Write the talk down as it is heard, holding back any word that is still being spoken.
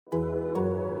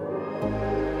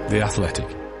The Athletic.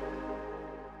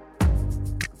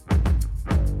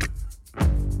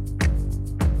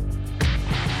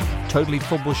 Totally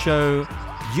Football Show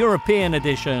European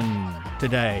edition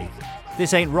today.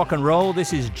 This ain't rock and roll,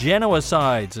 this is Genoa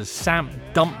sides as Samp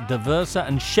dumped D'Aversa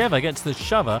and Sheva gets the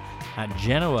shover at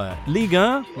Genoa. Ligue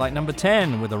 1, like number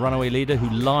 10, with a runaway leader who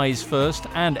lies first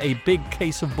and a big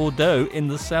case of Bordeaux in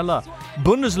the cellar.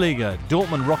 Bundesliga,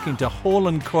 Dortmund rocking to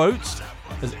Haaland quotes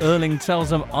as Erling tells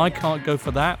them, I can't go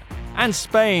for that. And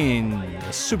Spain,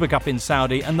 the Super Cup in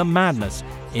Saudi and the madness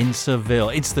in Seville.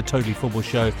 It's the Totally Football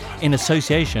Show in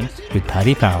association with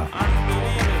Paddy Power.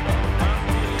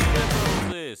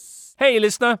 Hey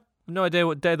listener, no idea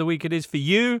what day of the week it is for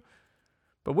you,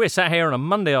 but we're sat here on a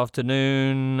Monday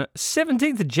afternoon,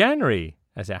 17th of January,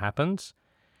 as it happens.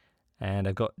 And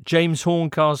I've got James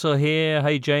Horncastle here.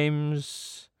 Hey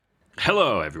James.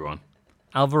 Hello everyone.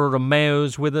 Alvaro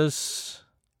Romeo's with us.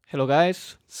 Hello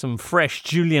guys. Some fresh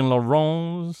Julien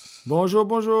Laurens. Bonjour,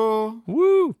 bonjour.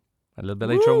 Woo! A little bit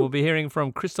later on we'll be hearing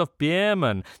from Christoph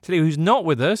Biermann. Tell you who's not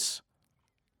with us,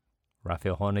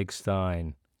 Raphael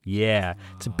Honigstein. Yeah,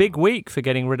 it's a big week for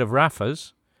getting rid of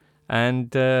Raffas.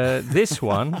 And this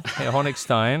one,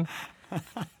 Honigstein,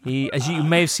 he, as you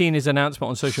may have seen his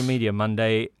announcement on social media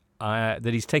Monday, that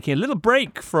he's taking a little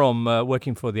break from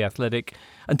working for The Athletic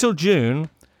until June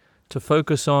to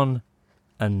focus on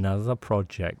another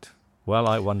project. Well,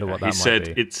 I wonder what that might be.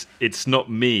 He said, it's not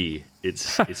me,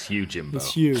 it's you, Jimbo.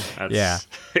 It's you. Yeah.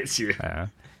 It's you.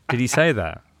 Did he say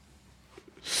that?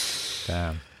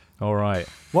 Damn. All right.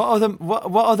 What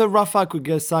other Rafa could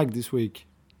get sacked this week?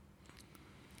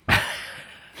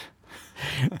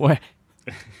 Where?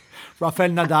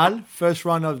 Rafael Nadal, first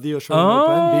round of the Australian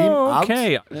Open, being out.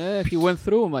 Okay. He went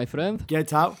through, my friend.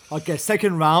 Get out. Okay,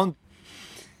 second round.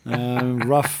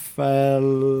 Rafael.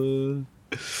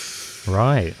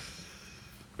 Right.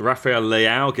 Rafael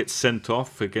Leao gets sent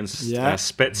off against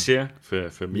Spezia for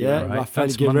Milan. Yeah, right. Rafael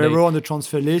That's Guerrero Monday. on the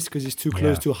transfer list because he's too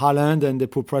close to Haaland and they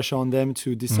put pressure on them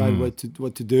to decide what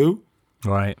to do.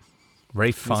 Right.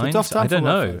 Rafe a Fiennes? tough time I don't for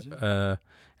know. Rafa,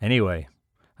 Anyway,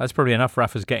 that's probably enough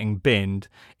Rafa's getting binned.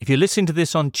 If you're listening to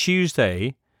this on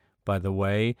Tuesday, by the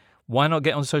way, why not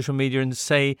get on social media and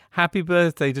say happy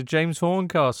birthday to James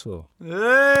Horncastle?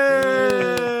 Yeah.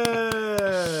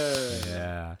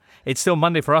 It's still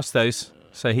Monday for us, though,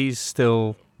 so he's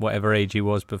still whatever age he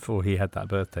was before he had that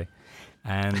birthday.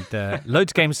 And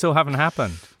loads of games still haven't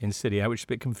happened in Serie A, which is a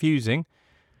bit confusing.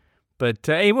 But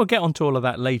we'll get onto all of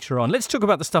that later on. Let's talk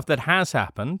about the stuff that has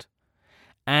happened.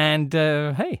 And,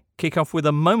 kick off with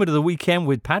a moment of the weekend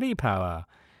with Paddy Power.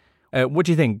 What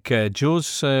do you think,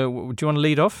 Jules? Do you want to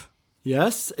lead off?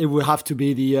 Yes, it will have to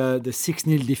be the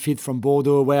 6-0 defeat from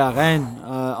Bordeaux away at Rennes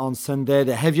on Sunday,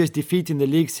 the heaviest defeat in the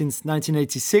league since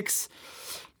 1986.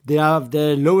 They have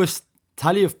their lowest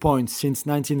tally of points since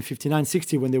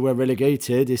 1959-60 when they were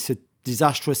relegated. It's a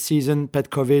disastrous season.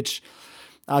 Petkovic,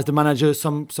 as the manager,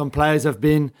 some players have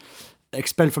been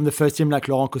expelled from the first team, like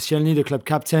Laurent Koscielny, the club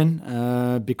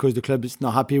captain, because the club is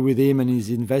not happy with him and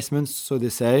his investments, so they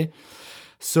say.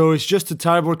 So it's just a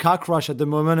terrible car crash at the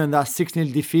moment, and that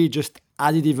 6-0 defeat just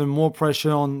added even more pressure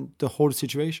on the whole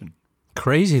situation.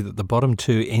 Crazy that the bottom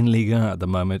two in Ligue 1 at the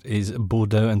moment is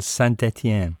Bordeaux and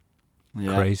Saint-Etienne.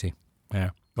 Yeah. Crazy. Yeah.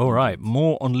 All right.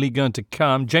 More on Ligue 1 to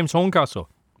come. James Horncastle.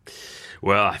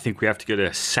 Well, I think we have to go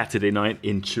to Saturday night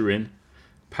in Turin.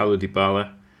 Paulo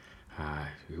Dybala,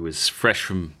 who was fresh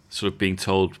from sort of being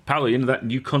told, Paulo, you know that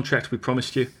new contract we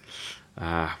promised you?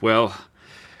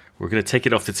 We're going to take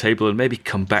it off the table and maybe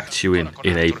come back to you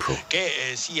in April.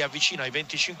 Che si avvicina ai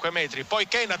 25 metri, poi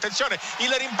Kane, attenzione, il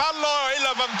rimpallo e il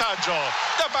vantaggio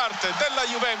da parte della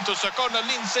Juventus con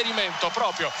l'inserimento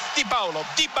proprio di Paulo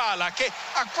Dybala che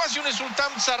ha quasi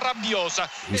un'esultanza rabbiosa.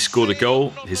 He scored a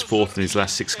goal, his fourth in his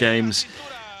last 6 games,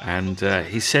 and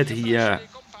he said he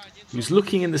was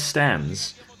looking in the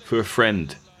stands for a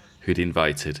friend who'd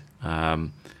invited.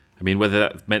 I mean, whether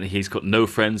that meant he's got no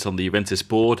friends on the Juventus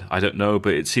board, I don't know,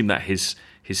 but it seemed that his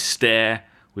stare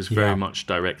was very much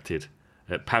directed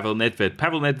at Pavel Nedved.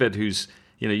 Pavel Nedved, who's,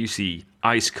 you see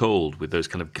ice cold with those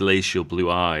kind of glacial blue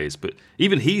eyes, but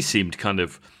even he seemed kind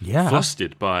of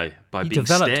flustered by being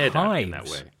stared at in that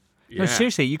way. No,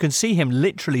 seriously, you can see him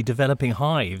literally developing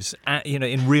hives,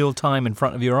 in real time in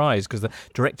front of your eyes, because the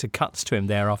director cuts to him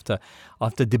there after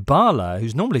Dybala,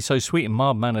 who's normally so sweet and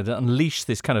mild-mannered, unleashed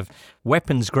this kind of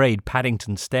weapons-grade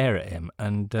Paddington stare at him,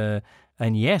 and now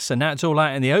it's all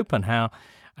out in the open how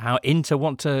Inter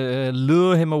want to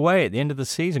lure him away at the end of the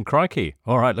season. Crikey!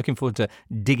 All right, looking forward to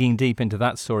digging deep into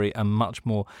that story and much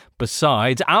more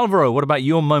besides. Alvaro, what about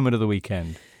your moment of the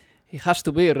weekend? It has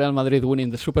to be Real Madrid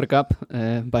winning the Super Cup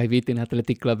by beating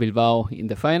Athletic Club Bilbao in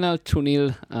the final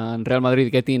 2-0, and Real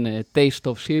Madrid getting a taste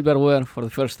of silverware for the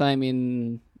first time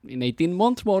in 18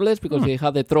 months, more or less, because they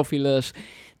had the trophyless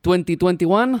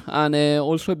 2021, and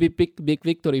also a big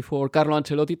victory for Carlo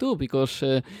Ancelotti too, because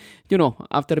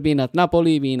after being at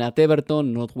Napoli, being at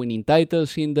Everton, not winning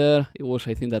titles in there, it was,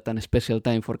 I think, that a special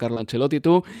time for Carlo Ancelotti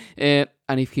too.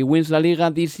 And if he wins La Liga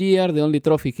this year, the only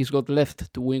trophy he's got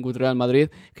left to win with Real Madrid,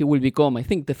 he will become, I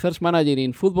think, the first manager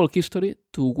in football history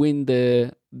to win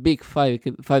the big five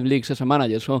leagues as a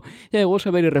manager. So yeah, it was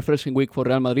a very refreshing week for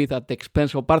Real Madrid at the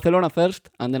expense of Barcelona first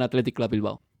and then Athletic Club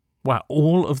Bilbao. Wow,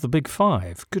 all of the big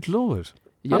five. Good Lord.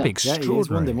 That'd be extraordinary. Yeah, he's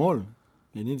won them all.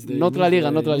 Not La Liga.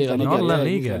 Not La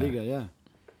Liga. Yeah.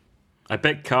 I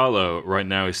bet Carlo right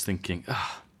now is thinking,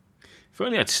 if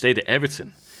only I'd stayed at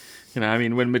Everton.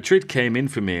 When Madrid came in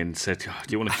for me and said, do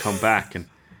you want to come back? And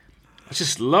I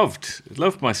just loved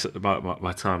my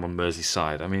time on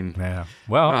Merseyside. Yeah.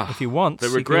 Well, if he wants,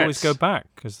 he can always go back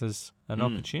because there's an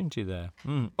opportunity there.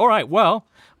 All right, well,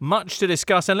 much to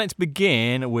discuss, and let's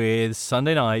begin with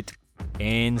Sunday night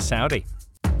in Saudi.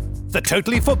 The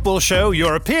Totally Football Show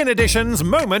European Edition's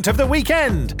Moment of the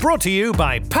Weekend. Brought to you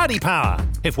by Paddy Power.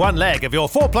 If one leg of your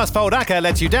 4+ fold ACCA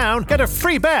lets you down, get a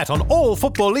free bet on all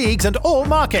football leagues and all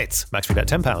markets. Max free bet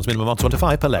 £10, minimum odds 1 to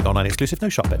 5 per leg. Online exclusive, no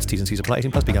shop bets. T's and C's apply.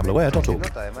 18+ BeGambleAware.org.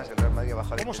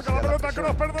 Cómo saca la pelota,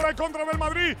 Kroos perderá en contra del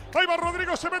Madrid. Ahí va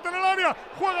Rodrigo, se mete en el área.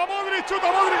 Juega Modric,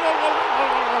 chuta Modric.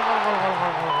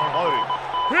 Gol.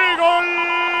 Y gol.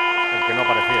 El que no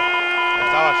aparecía.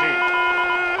 Estaba así.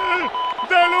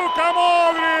 Luka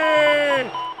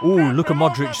Modric! Ooh, Luka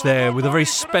Modric there with a very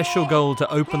special goal to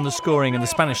open the scoring in the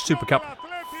Spanish Super Cup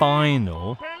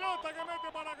final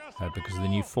because of the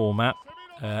new format.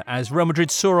 As Real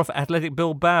Madrid saw off Athletic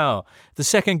Bilbao. The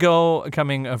second goal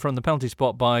coming from the penalty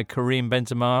spot by Karim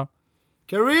Benzema.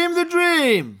 Karim the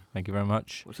Dream! Thank you very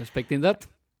much. Was expecting that.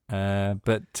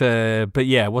 But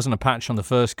yeah, it wasn't a patch on the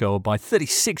first goal by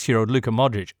 36-year-old Luka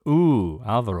Modric. Ooh,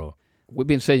 Alvaro. We've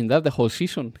been saying that the whole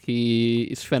season. He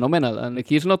is phenomenal. And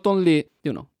he's not only,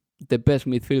 the best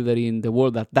midfielder in the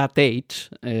world at that age,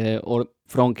 or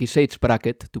from his age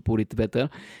bracket, to put it better,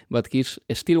 but he's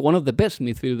still one of the best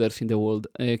midfielders in the world.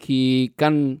 He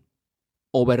can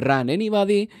overrun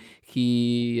anybody.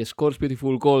 He scores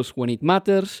beautiful goals when it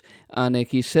matters, and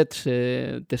he sets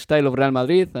the style of Real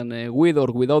Madrid, and with or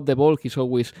without the ball, he's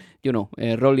always,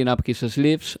 rolling up his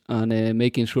sleeves and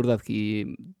making sure that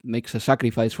he makes a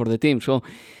sacrifice for the team. So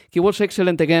he was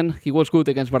excellent again. He was good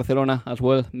against Barcelona as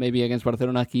well. Maybe against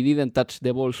Barcelona he didn't touch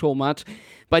the ball so much,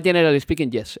 but generally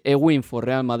speaking, yes, a win for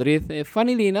Real Madrid.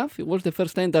 Funnily enough, it was the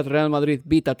first time that Real Madrid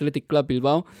beat Athletic Club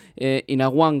Bilbao in a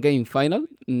one-game final.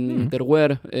 There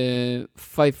were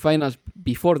 5 finals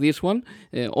before this one,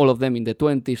 all of them in the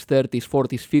 20s, 30s,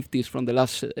 40s, 50s from the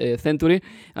last century,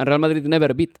 and Real Madrid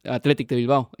never beat Athletic de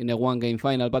Bilbao in a one-game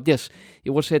final. But yes,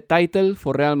 it was a title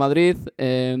for Real Madrid.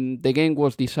 The game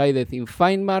was decided in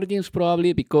fine margins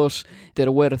probably because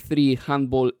there were 3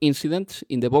 handball incidents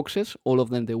in the boxes. All of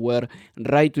them they were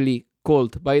rightly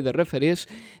called by the referees.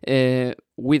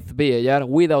 With VAR,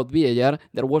 without VAR,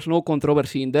 there was no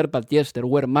controversy in there, but yes, there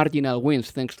were marginal wins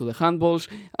thanks to the handballs,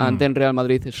 and then Real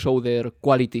Madrid showed their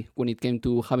quality when it came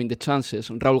to having the chances.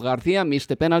 Raúl García missed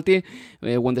the penalty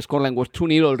when the scoreline was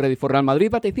 2-0 already for Real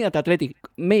Madrid, but I think that Athletic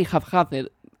may have had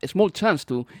a small chance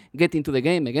to get into the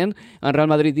game again, and Real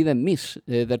Madrid didn't miss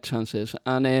their chances,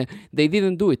 and they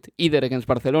didn't do it either against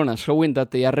Barcelona, showing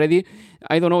that they are ready,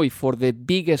 I don't know if for the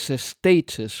biggest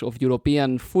stages of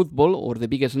European football or the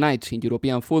biggest nights in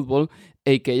European football,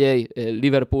 aka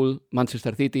Liverpool,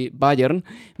 Manchester City, Bayern,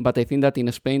 but I think that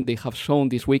in Spain they have shown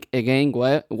this week again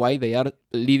why they are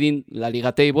leading La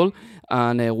Liga table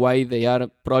and why they are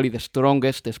probably the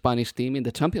strongest Spanish team in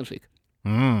the Champions League.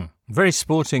 Very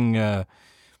sporting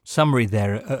summary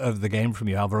there of the game from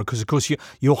you, Alvaro, because of course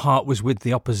your heart was with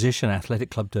the opposition,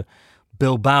 Athletic Club de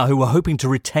Bilbao, who were hoping to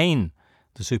retain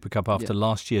the Super Cup after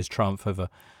last year's triumph over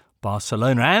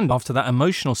Barcelona, and after that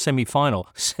emotional semi-final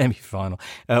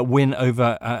win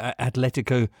over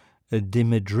Atletico de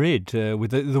Madrid, with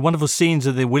the wonderful scenes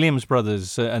of the Williams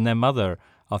brothers and their mother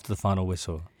after the final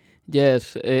whistle.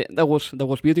 Yes, that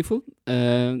was beautiful.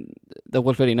 That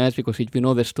was very nice because if you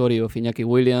know the story of Iñaki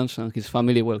Williams and his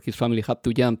family, well, his family had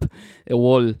to jump a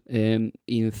wall in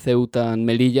Ceuta and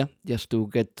Melilla just to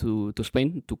get to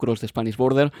Spain, to cross the Spanish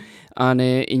border. And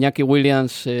Iñaki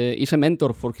Williams is a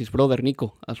mentor for his brother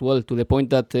Nico as well, to the point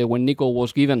that when Nico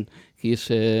was given his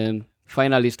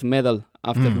finalist medal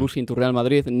after losing to Real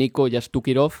Madrid, Nico just took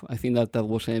it off. I think that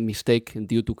was a mistake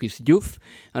due to his youth.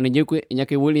 And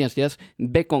Iñaki Williams just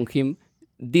beckoned him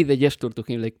did a gesture to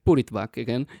him, like, put it back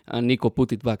again, and Nico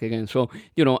put it back again. So,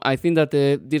 I think that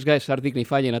these guys are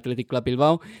dignifying Athletic Club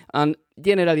Bilbao, and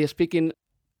generally speaking,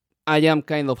 I am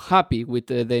kind of happy with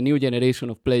the new generation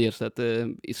of players that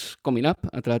is coming up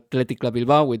at Athletic Club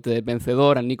Bilbao, with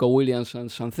Vencedor and Nico Williams and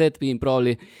Sancet being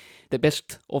probably the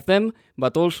best of them,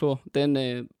 but also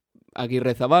then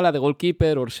Aguirre Zabala, the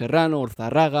goalkeeper, or Serrano, or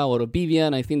Zarraga, or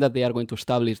Vivian. I think that they are going to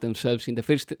establish themselves in the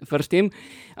first team.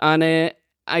 And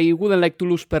I wouldn't like to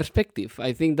lose perspective.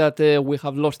 I think that we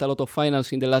have lost a lot of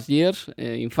finals in the last years.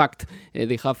 In fact,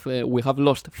 we have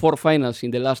lost 4 finals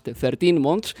in the last 13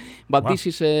 months. But wow. This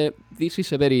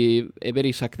is a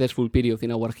very successful period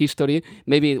in our history.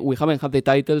 Maybe we haven't had the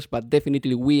titles, but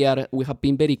definitely we have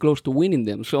been very close to winning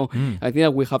them. So I think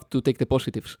that we have to take the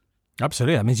positives.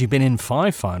 Absolutely. That means you've been in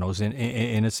 5 finals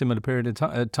in a similar period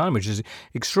of time, which is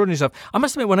extraordinary stuff. I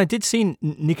must admit, when I did see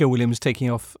Nico Williams taking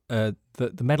off the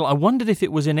medal, I wondered if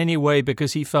it was in any way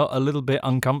because he felt a little bit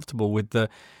uncomfortable with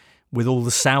all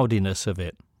the Saudiness of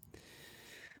it.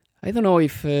 I don't know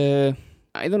if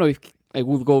I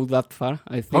would go that far.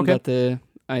 I think that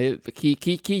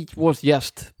he was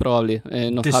just probably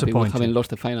not happy with having lost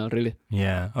the final, really.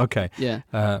 Yeah. Okay.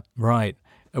 Yeah. Right.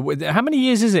 How many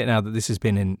years is it now that this has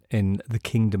been in the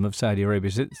Kingdom of Saudi Arabia?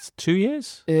 Is it 2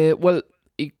 years? Well,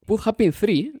 it would have been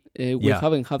 3. We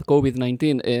haven't had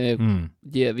COVID-19.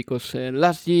 Yeah, because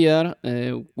last year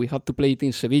we had to play it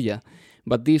in Sevilla.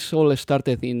 But this all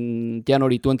started in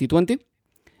January 2020.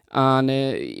 And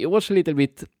it was a little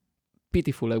bit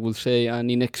pitiful, I would say,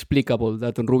 and inexplicable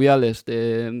that Rubiales,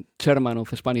 the chairman of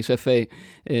Spanish FA,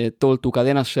 told to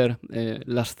Cadena Ser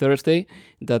last Thursday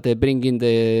that bringing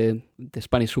the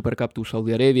Spanish Super Cup to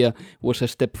Saudi Arabia was a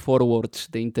step forwards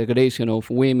the integration of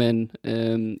women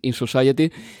in society.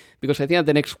 Because I think that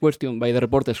the next question by the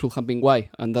reporters should have been why,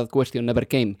 and that question never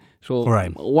came. So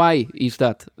why is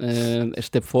that a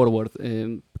step forward,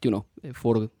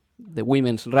 for the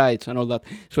women's rights and all that?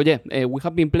 So we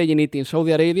have been playing it in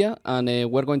Saudi Arabia, and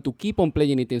we're going to keep on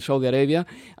playing it in Saudi Arabia.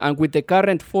 And with the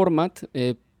current format,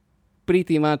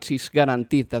 pretty much is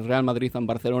guaranteed that Real Madrid and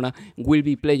Barcelona will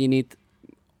be playing it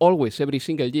always, every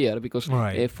single year, because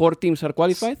 4 teams are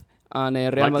qualified, and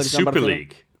Real Madrid and Barcelona.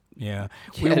 League. Yeah.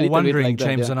 We were wondering,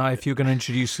 James and I, if you're going to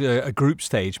introduce a group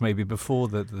stage maybe before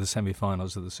the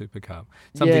semi-finals of the Super Cup.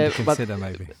 Something to consider,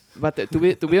 maybe. But to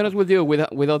be honest with you,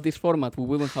 without this format, we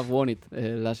wouldn't have won it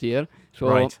last year.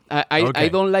 So I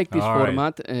don't like this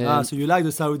format. So you like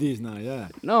the Saudis now, yeah?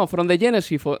 No, from the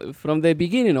genesis, from the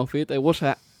beginning of it, I was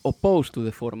opposed to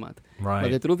the format. Right.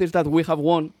 But the truth is that we have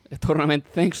won a tournament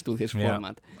thanks to this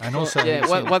format. And also,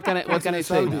 what can I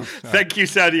say now? Thank you,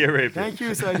 Saudi Arabia. Thank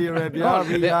you, Saudi Arabia.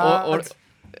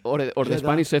 or the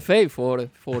Spanish FA for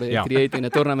creating a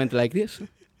tournament like this.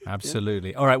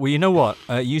 Absolutely. All right. Well, you know what?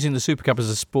 Using the Super Cup as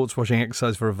a sports washing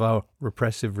exercise for a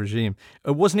repressive regime.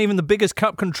 It wasn't even the biggest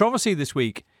cup controversy this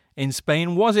week in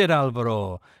Spain, was it,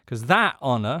 Alvaro? Because that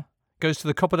honour goes to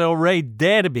the Copa del Rey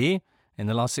derby in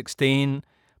the last 16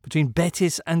 between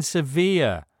Betis and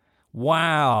Sevilla.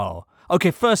 Wow.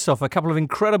 Okay, first off, a couple of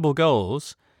incredible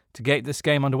goals to get this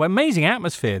game underway. Amazing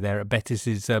atmosphere there at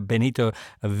Betis' Benito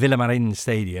Villamarin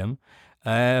Stadium.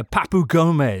 Papu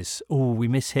Gomez. Oh, we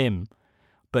miss him.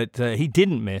 But he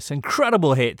didn't miss.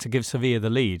 Incredible hit to give Sevilla the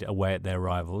lead away at their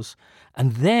rivals.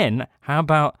 And then, how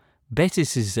about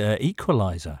Betis'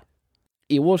 equaliser?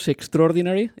 It was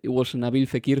extraordinary. It was Nabil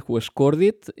Fekir who scored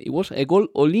it. It was a gol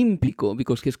olímpico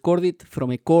because he scored it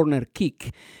from a corner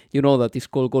kick. You know that it's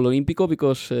called gol olímpico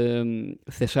because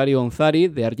Cesario Onzari,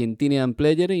 the Argentinian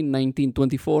player in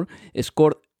 1924,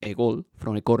 scored a goal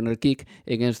from a corner kick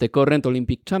against the current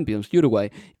Olympic champions, Uruguay.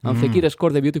 And Fekir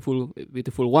scored a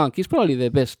beautiful one. He's probably the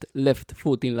best left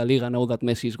foot in La Liga now that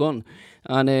Messi is gone.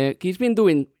 And he's been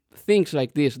doing things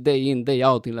like this day in, day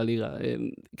out in La Liga.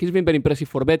 He's been very impressive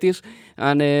for Betis,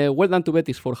 and well done to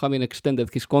Betis for having extended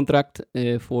his contract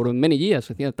for many years.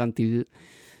 I think until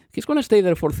he's going to stay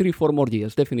there for 3-4 more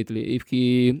years, definitely,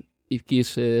 if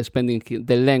he's spending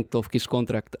the length of his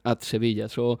contract at Sevilla.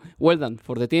 So well done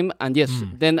for the team. And yes,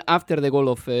 then after the goal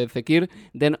of Fekir,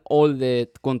 then all the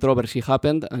controversy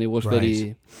happened, and it was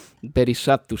very, very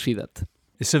sad to see that.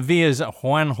 Sevilla's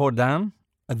Juan Jordan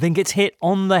then gets hit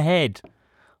on the head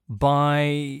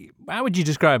by, how would you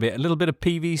describe it? A little bit of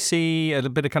PVC, a little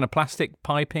bit of kind of plastic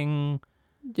piping?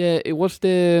 Yeah, it was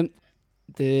the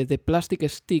plastic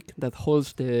stick that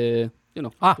holds the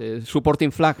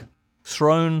supporting flag.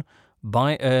 Thrown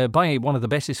by one of the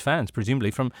Betis fans,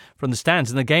 presumably, from the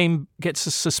stands, and the game gets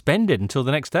suspended until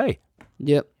the next day.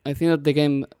 Yeah, I think that the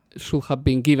game should have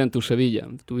been given to Sevilla,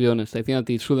 to be honest. I think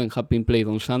that it shouldn't have been played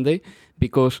on Sunday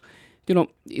because,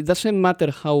 it doesn't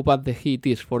matter how bad the heat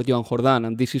is for Joan Jordan,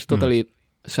 and this is totally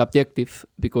subjective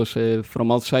because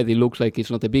from outside it looks like it's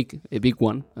not a big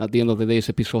one. At the end of the day, it's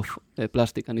a piece of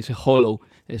plastic and it's a hollow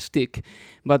stick.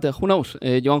 But who knows?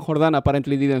 Joan Jordan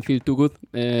apparently didn't feel too good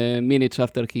minutes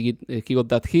after he got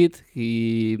that hit.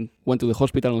 He went to the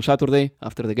hospital on Saturday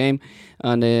after the game,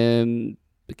 and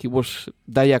he was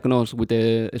diagnosed with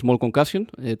a small concussion,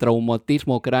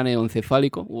 traumatismo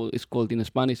craneoencefálico, what it's called in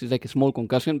Spanish. It's like a small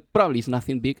concussion. Probably it's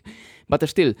nothing big, but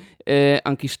still,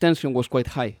 and his tension was quite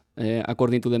high,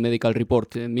 according to the medical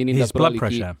report, meaning his that probably blood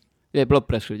pressure. Blood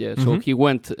pressure, yeah. So he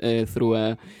went through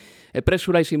a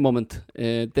pressurizing moment,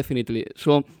 definitely.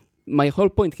 So my whole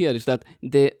point here is that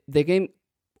the game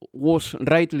was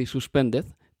rightly suspended.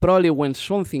 Probably when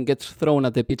something gets thrown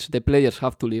at the pitch, the players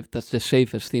have to leave. That's the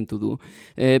safest thing to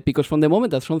do. Because from the moment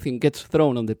that something gets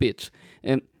thrown on the pitch,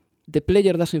 the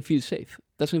player doesn't feel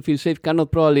safe,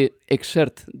 cannot probably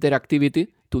exert their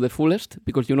activity to the fullest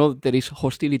because there is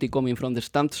hostility coming from the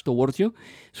stands towards you.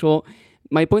 So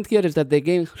my point here is that the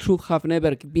game should have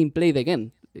never been played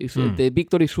again. The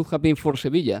victory should have been for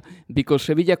Sevilla because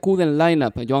Sevilla couldn't line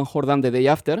up Joan Jordan the day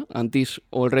after, and this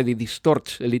already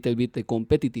distorts a little bit the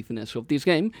competitiveness of this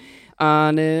game.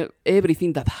 And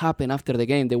everything that happened after the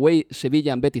game, the way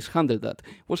Sevilla and Betis handled that,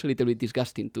 was a little bit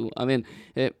disgusting too. I mean,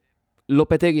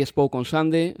 Lopetegui spoke on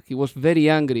Sunday. He was very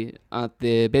angry at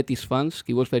the Betis fans.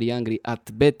 He was very angry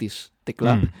at Betis, the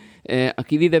club.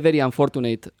 He did a very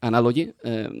unfortunate analogy,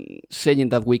 saying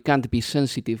that we can't be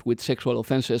sensitive with sexual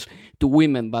offenses to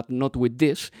women, but not with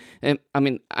this. I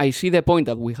mean, I see the point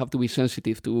that we have to be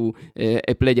sensitive to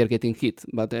a player getting hit,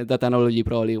 but that analogy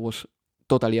probably was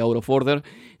totally out of order.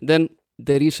 Then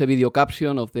there is a video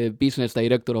caption of the business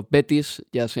director of Betis,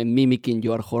 just mimicking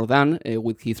Joan Jordan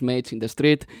with his mates in the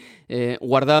street.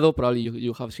 Guardado, probably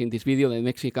you have seen this video, the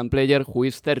Mexican player who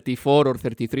is 34 or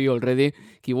 33 already.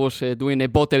 He was doing a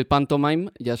bottle pantomime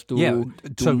just to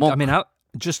mock. I mean,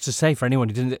 just to say for anyone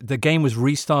who didn't, the game was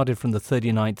restarted from the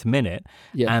 39th minute,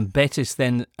 and Betis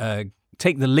then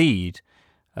take the lead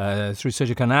through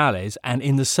Sergio Canales, and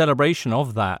in the celebration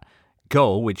of that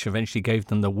goal, which eventually gave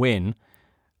them the win,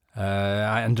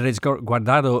 Andres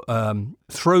Guardado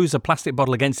throws a plastic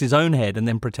bottle against his own head and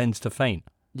then pretends to faint.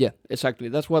 Yeah, exactly.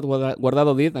 That's what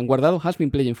Guardado did. And Guardado has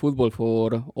been playing football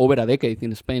for over a decade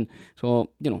in Spain. So,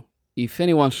 if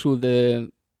anyone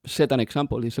should set an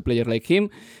example, it's a player like him,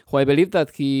 who I believe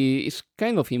that he is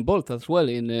kind of involved as well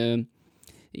in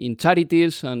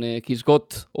charities, and he's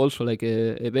got also like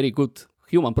a very good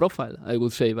human profile, I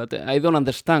would say, but I don't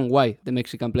understand why the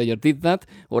Mexican player did that,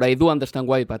 or I do understand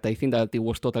why, but I think that it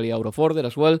was totally out of order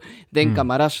as well. Then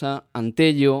Camarasa and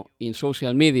Tello in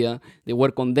social media, they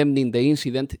were condemning the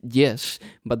incident, yes,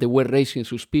 but they were raising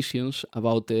suspicions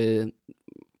about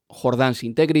Jordan's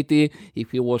integrity,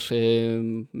 if he was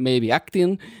maybe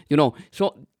acting,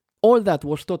 So all that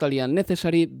was totally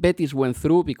unnecessary. Betis went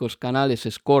through because Canales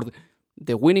scored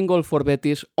the winning goal for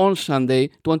Betis on Sunday,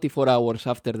 24 hours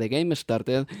after the game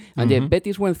started. And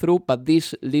Betis went through, but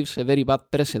this leaves a very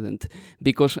bad precedent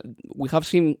because we have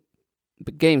seen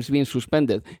games being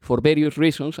suspended for various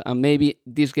reasons, and maybe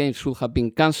this game should have been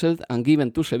cancelled and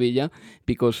given to Sevilla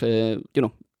because,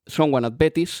 someone at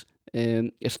Betis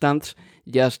stands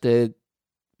just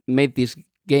made this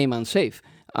game unsafe.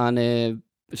 And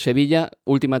Sevilla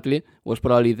ultimately was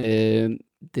probably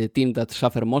the team that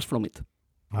suffered most from it.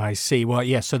 I see. Well,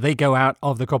 yes, so they go out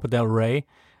of the Copa del Rey.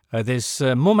 There's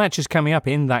more matches coming up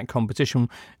in that competition,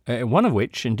 one of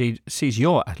which, indeed, sees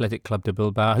your Athletic Club de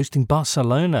Bilbao hosting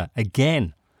Barcelona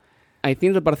again. I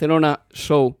think that Barcelona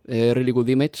showed a really good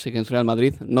image against Real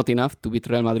Madrid. Not enough to beat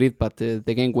Real Madrid, but the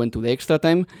game went to the extra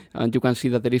time, and you can see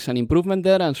that there is an improvement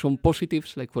there and some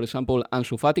positives, like, for example,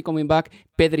 Ansu Fati coming back,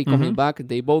 Pedri coming back.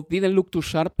 They both didn't look too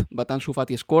sharp, but Ansu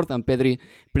Fati scored, and Pedri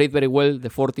played very well the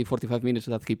 40-45 minutes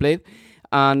that he played.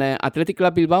 And Athletic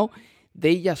Club Bilbao,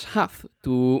 they just have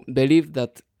to believe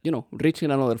that,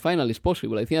 reaching another final is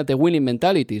possible. I think that the winning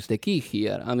mentality is the key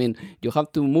here. I mean, you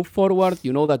have to move forward.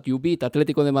 You know that you beat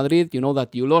Atletico de Madrid. You know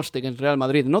that you lost against Real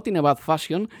Madrid, not in a bad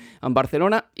fashion. And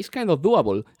Barcelona is kind of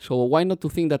doable. So why not to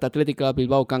think that Athletic Club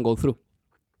Bilbao can go through?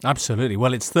 Absolutely.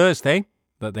 Well, it's Thursday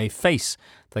that they face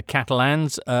the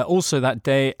Catalans. Also that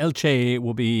day, Elche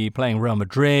will be playing Real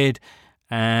Madrid.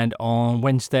 And on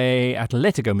Wednesday,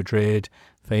 Atletico Madrid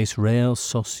face Real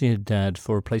Sociedad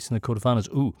for a place in the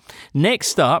quarterfinals. Ooh.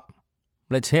 Next up,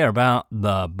 let's hear about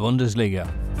the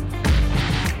Bundesliga.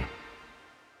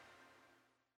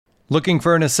 Looking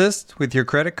for an assist with your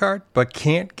credit card but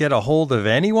can't get a hold of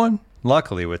anyone?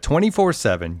 Luckily, with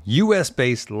 24/7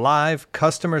 US-based live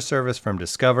customer service from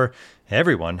Discover,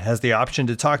 everyone has the option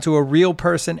to talk to a real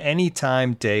person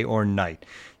anytime, day or night.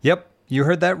 Yep, you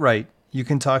heard that right. You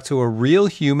can talk to a real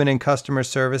human in customer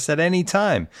service at any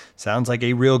time. Sounds like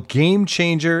a real game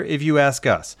changer if you ask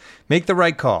us. Make the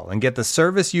right call and get the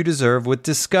service you deserve with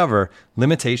Discover.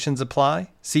 Limitations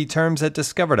apply. See terms at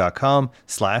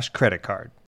discover.com/creditcard.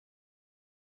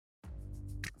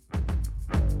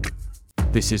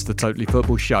 This is the Totally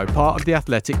Football Show, part of the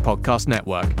Athletic Podcast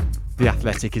Network. The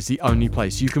Athletic is the only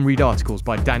place you can read articles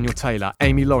by Daniel Taylor,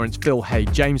 Amy Lawrence, Phil Hay,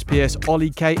 James Pearce, Ollie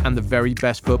Kay, and the very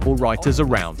best football writers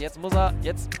around. Jetzt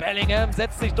Bellingham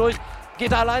setzt sich durch,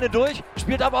 geht alleine durch,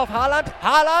 spielt aber auf Haaland.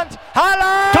 Haaland!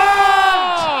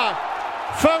 Tor!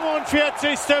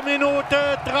 45.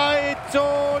 Minute,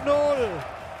 3:0.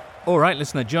 All right,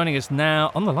 listener, joining us now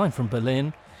on the line from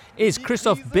Berlin is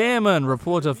Christoph Beermann,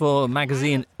 reporter for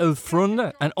magazine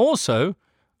Elfrunde, and also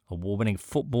award-winning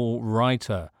football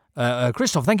writer.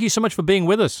 Christoph, thank you so much for being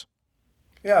with us.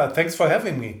 Yeah, thanks for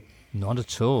having me. Not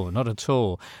at all, not at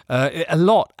all. A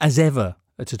lot, as ever,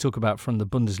 to talk about from the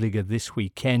Bundesliga this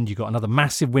weekend. You got another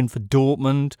massive win for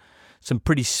Dortmund, some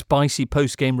pretty spicy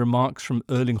post-game remarks from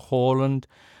Erling Haaland,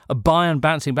 a Bayern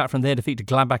bouncing back from their defeat to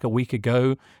Gladbach a week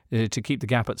ago to keep the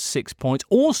gap at 6 points.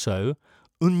 Also,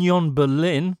 Union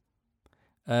Berlin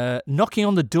knocking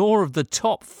on the door of the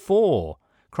top four.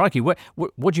 Crikey, what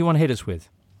do you want to hit us with?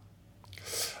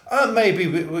 Maybe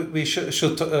we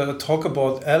should talk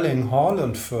about Erling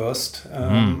Haaland first.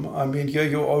 I mean,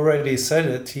 you already said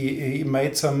it. He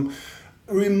made some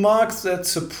remarks that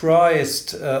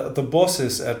surprised the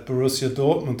bosses at Borussia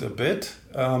Dortmund a bit.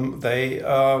 They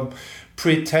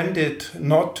pretended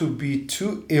not to be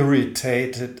too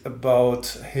irritated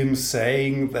about him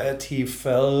saying that he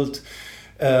felt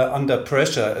under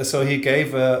pressure. So he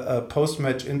gave a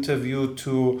post-match interview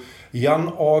to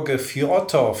Jan-Åge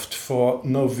Fjørtoft for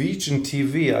Norwegian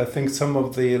TV. I think some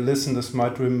of the listeners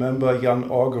might remember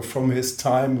Jan-Åge from his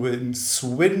time in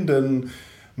Swindon,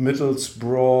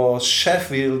 Middlesbrough,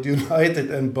 Sheffield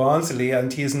United and Barnsley,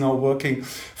 and he's now working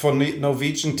for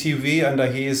Norwegian TV, and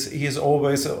he is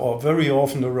always or very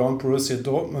often around Borussia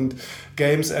Dortmund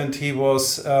games, and he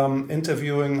was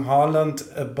interviewing Haaland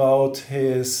about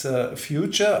his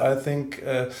future. I think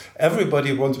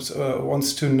everybody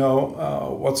wants to know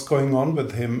what's going on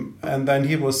with him, and then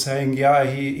he was saying,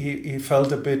 he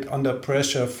felt a bit under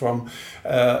pressure from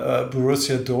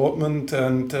Borussia Dortmund,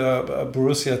 and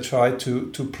Borussia tried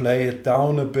to play it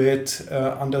down a bit,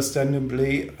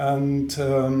 understandably, and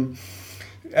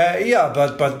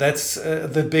but that's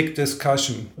the big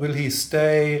discussion. Will he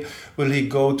stay? Will he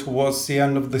go towards the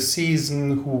end of the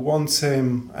season? Who wants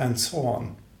him? And so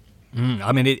on.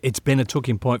 I mean, it's been a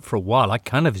talking point for a while. I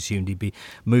kind of assumed he'd be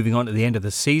moving on at the end of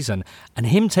the season. And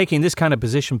him taking this kind of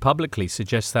position publicly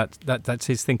suggests that's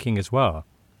his thinking as well.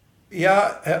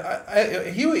 Yeah,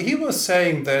 he was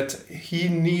saying that he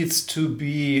needs to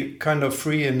be kind of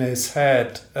free in his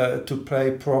head to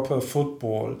play proper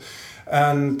football.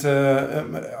 And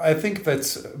I think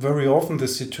that's very often the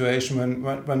situation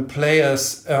when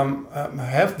players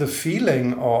have the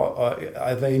feeling or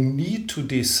they need to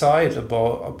decide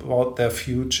about their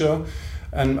future.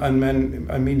 And I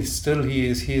mean, still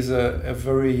he's a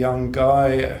very young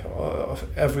guy.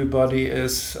 Everybody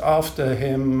is after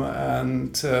him,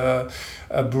 and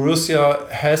Borussia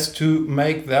has to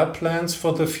make their plans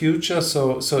for the future.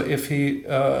 So if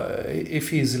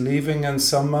he's leaving in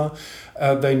summer,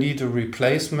 they need a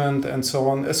replacement and so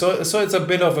on. So it's a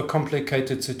bit of a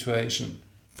complicated situation.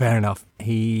 Fair enough.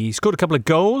 He scored a couple of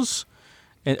goals,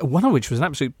 one of which was an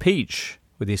absolute peach,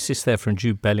 with the assist there from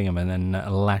Jude Bellingham and then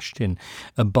lashed in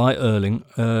by Erling.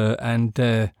 And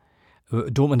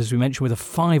Dortmund, as we mentioned, with a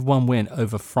 5-1 win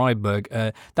over Freiburg.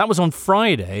 That was on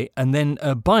Friday. And then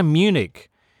Bayern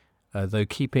Munich, though,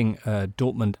 keeping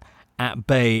Dortmund at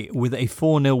bay with a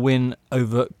 4-0 win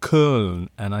over Köln.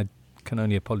 And I can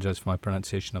only apologise for my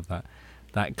pronunciation of that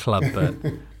club. But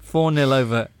 4-0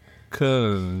 over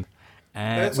Köln.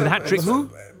 With a hat-trick.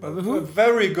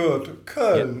 Very good.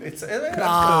 Köln. Yep. It's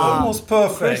almost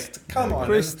perfect. Come on.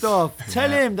 Christoph, tell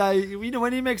him that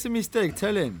when he makes a mistake,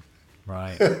 tell him.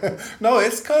 Right. No,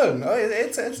 it's Köln.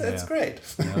 It's great.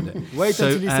 Wait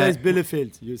until he says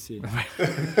Bielefeld, you see.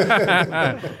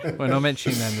 We're not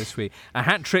mentioning them this week. A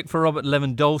hat-trick for Robert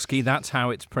Lewandowski, that's how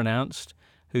it's pronounced,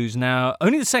 who's now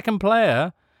only the second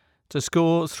player to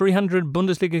score 300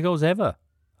 Bundesliga goals ever,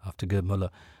 after Gerd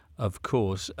Müller, of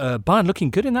course. Bayern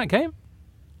looking good in that game?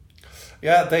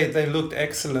 Yeah, they looked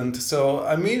excellent. So,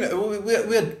 I mean,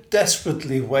 we're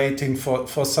desperately waiting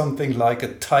for something like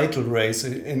a title race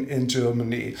in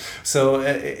Germany. So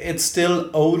it's still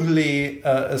only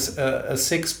a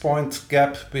 6-point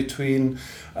gap between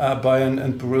Bayern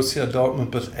and Borussia Dortmund,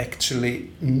 but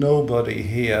actually nobody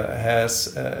here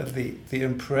has the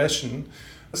impression.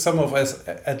 Some of us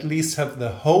at least have the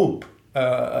hope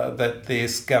that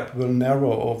this gap will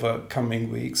narrow over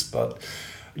coming weeks, but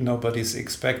nobody's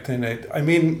expecting it. I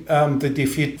mean, the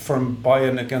defeat from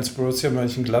Bayern against Borussia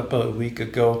Mönchengladbach a week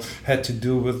ago had to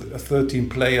do with 13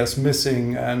 players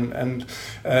missing, and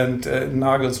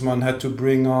Nagelsmann had to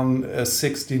bring on a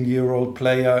 16-year-old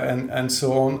player and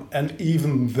so on. And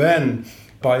even then,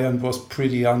 Bayern was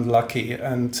pretty unlucky.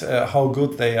 And how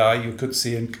good they are, you could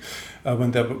see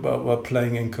when they were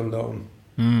playing in Cologne.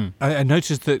 I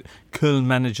noticed that Köln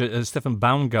manager Stefan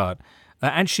Baumgart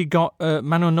actually got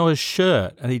Manuel Neuer's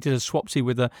shirt, and he did a swapsy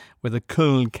with a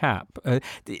Köln cap.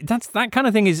 That kind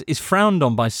of thing is frowned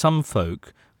on by some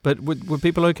folk, but were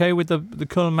people okay with the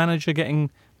Köln manager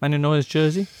getting Manuel Neuer's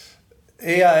jersey?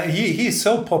 Yeah, he's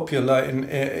so popular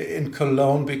in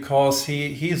Cologne because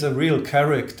he's a real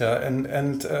character,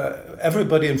 and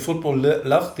everybody in football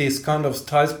loves these kind of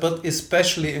ties, but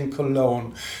especially in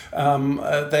Cologne.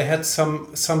 They had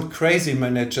some crazy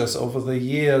managers over the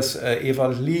years,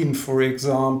 Ewald Lien, for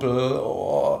example,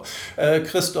 or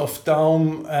Christoph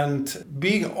Daum, and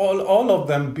being all of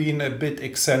them being a bit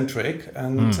eccentric,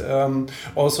 and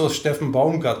also Steffen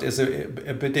Baumgart is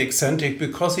a bit eccentric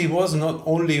because he was not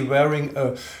only wearing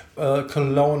a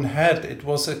Cologne hat, it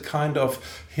was a kind of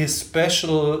his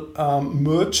special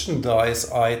merchandise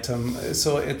item.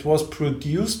 So it was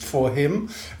produced for him,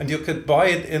 and you could buy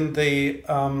it in the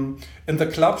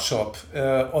club shop,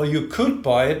 or you could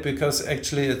buy it because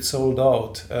actually it sold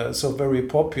out. So very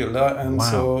popular, and wow.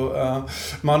 So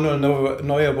Manuel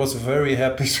Neuer was very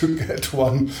happy to get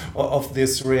one of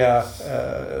these rare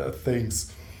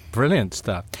things. Brilliant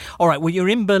stuff. All right, well, you're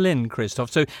in Berlin, Christoph.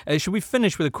 So should we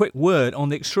finish with a quick word on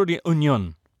the Extraordinary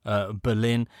Union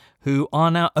Berlin, who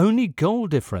are now only goal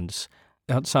difference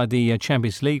outside the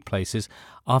Champions League places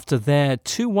after their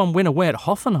 2-1 win away at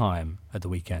Hoffenheim at the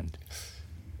weekend?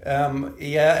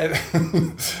 I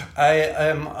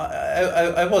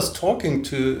was talking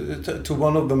to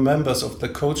one of the members of the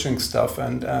coaching staff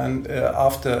and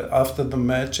after the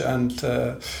match and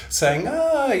saying,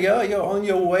 you're on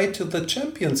your way to the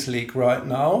Champions League right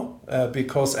now,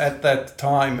 because at that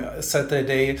time,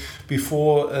 Saturday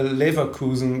before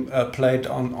Leverkusen played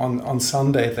on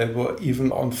Sunday, they were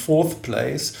even on 4th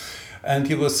place. And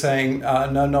he was saying,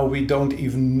 no, we don't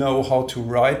even know how to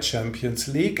write Champions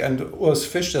League. And Urs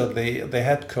Fischer, the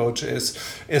head coach, is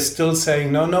still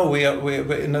saying, no, we're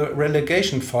in a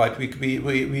relegation fight. We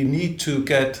need to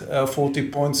get 40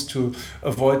 points to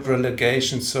avoid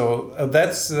relegation. So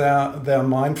that's their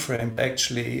mind frame,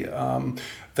 actually.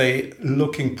 They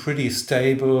looking pretty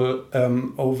stable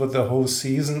over the whole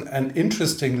season. And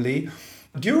interestingly,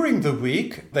 during the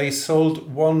week, they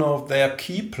sold one of their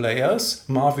key players,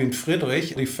 Marvin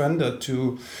Friedrich, defender,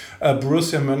 to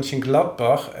Borussia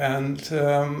Mönchengladbach, and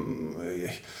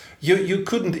you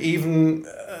couldn't even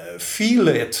feel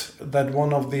it that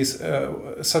one of these,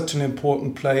 such an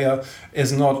important player,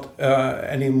 is not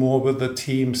anymore with the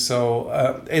team. So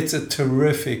it's a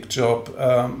terrific job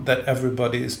that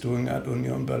everybody is doing at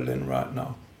Union Berlin right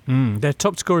now. Their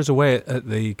top scorers away at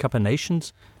the Cup of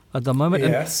Nations at the moment.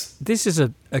 Yes. And this is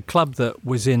a club that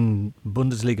was in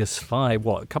Bundesliga 5,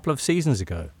 a couple of seasons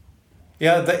ago?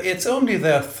 Yeah, it's only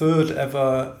their 3rd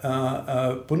ever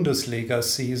Bundesliga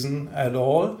season at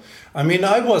all. I mean,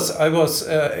 I was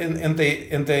in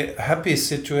the happy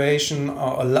situation,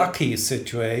 or lucky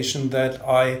situation, that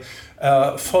I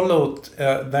followed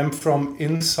them from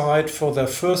inside for their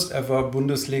 1st ever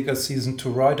Bundesliga season to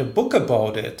write a book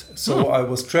about it. So I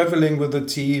was traveling with the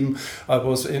team, I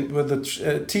was in with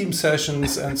the team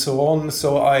sessions and so on.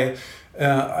 So I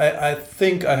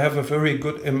think I have a very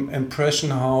good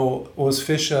impression how Urs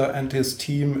Fischer and his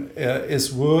team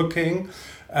is working,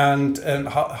 and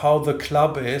how the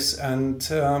club is, and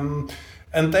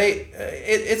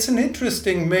it's an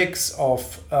interesting mix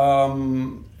of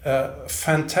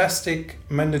fantastic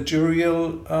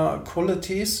managerial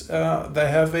qualities they're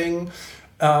having.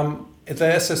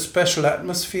 There's a special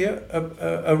atmosphere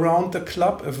around the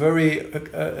club,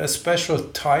 a special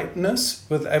tightness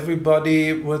with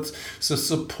everybody, with the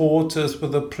supporters,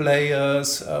 with the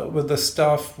players, with the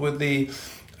staff, with the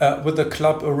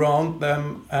club around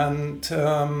them, and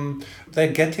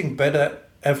they're getting better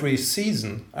every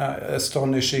season,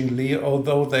 astonishingly,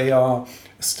 although they are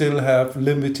still have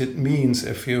limited means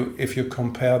if you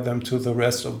compare them to the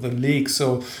rest of the league.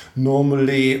 So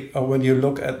normally when you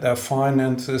look at their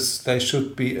finances, they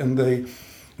should be in the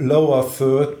lower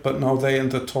third, but now they're in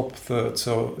the top third.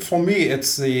 So for me,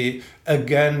 it's the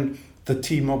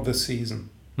team of the season.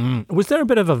 Was there a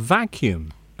bit of a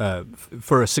vacuum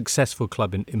for a successful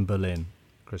club in Berlin,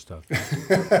 Christoph?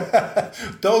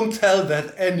 Don't tell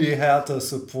that any Hertha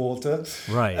supporter.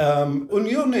 Right.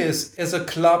 Union is a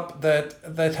club that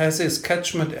has its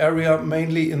catchment area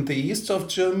mainly in the east of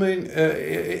Germany,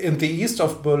 in the east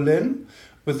of Berlin,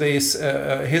 with this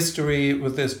history,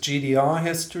 with this GDR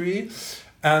history.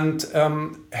 And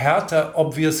Hertha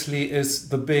obviously is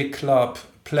the big club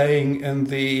playing in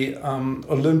the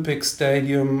Olympic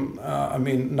Stadium.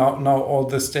 Now all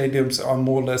the stadiums are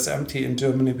more or less empty in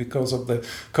Germany because of the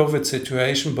COVID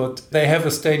situation, but they have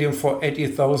a stadium for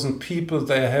 80,000 people.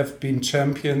 They have been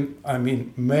champion,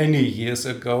 many years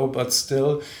ago, but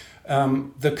still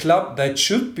the club that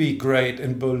should be great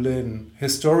in Berlin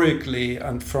historically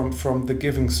and from the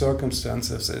given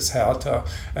circumstances is Hertha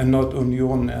and not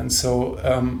Union. And so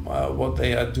what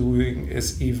they are doing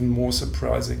is even more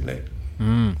surprisingly.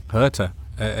 Hertha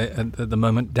at the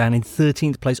moment down in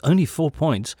 13th place, only 4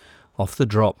 points off the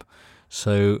drop.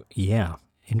 So, yeah,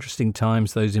 interesting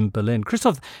times those in Berlin.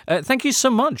 Christoph, thank you so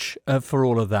much for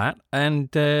all of that. And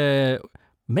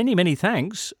many, many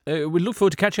thanks. We look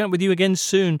forward to catching up with you again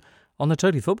soon on the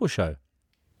Totally Football Show.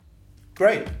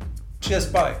 Great. Cheers,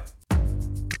 bye.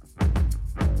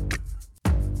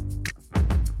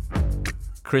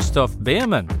 Christoph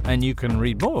Beermann, and you can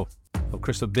read more of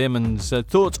Christoph Beermann's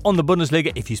thoughts on the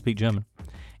Bundesliga, if you speak German,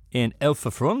 in Elfer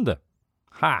Freunde.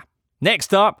 Ha!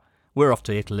 Next up, we're off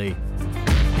to Italy.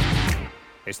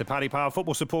 It's the Paddy Power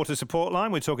Football Supporters Support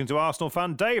Line. We're talking to Arsenal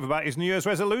fan Dave about his New Year's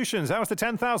resolutions. How's the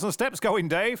 10,000 steps going,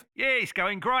 Dave? Yeah, it's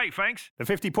going great, thanks. The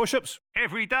 50 push-ups?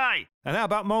 Every day. And how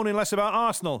about moaning less about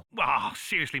Arsenal? Oh,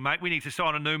 seriously, mate, we need to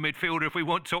sign a new midfielder if we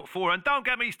want top four. And don't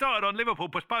get me started on Liverpool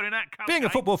postponing that cup. Being a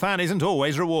football fan isn't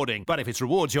always rewarding. But if it's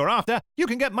rewards you're after, you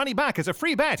can get money back as a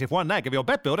free bet if one leg of your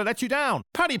bet builder lets you down.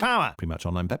 Paddy Power. Pre-match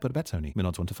online bet, but bets only. Min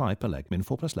odds 1 to 5 per leg. Min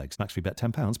 4 plus legs. Max free bet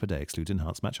 £10 per day. Excludes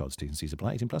enhanced match odds. T's and C's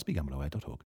apply. 18 plus.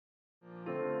 BeGambleAware.org.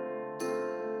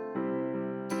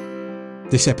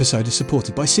 This episode is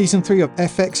supported by Season 3 of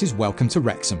FX's Welcome to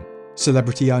Wrexham.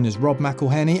 Celebrity owners Rob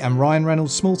McElhenney and Ryan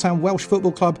Reynolds' small-town Welsh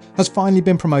football club has finally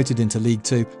been promoted into League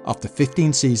 2 after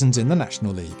 15 seasons in the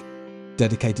National League.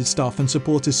 Dedicated staff and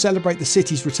supporters celebrate the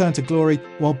city's return to glory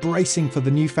while bracing for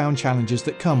the newfound challenges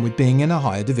that come with being in a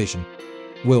higher division.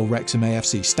 Will Wrexham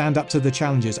AFC stand up to the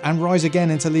challenges and rise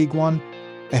again into League 1?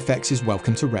 FX's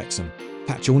Welcome to Wrexham.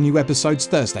 Catch all new episodes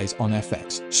Thursdays on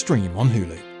FX. Stream on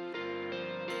Hulu.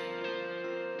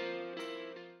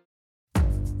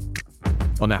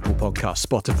 On Apple Podcasts,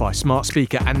 Spotify, Smart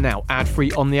Speaker, and now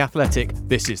ad-free on The Athletic,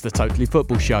 this is the Totally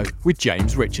Football Show with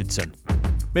James Richardson.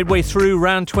 Midway through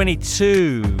round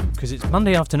 22, because it's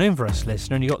Monday afternoon for us,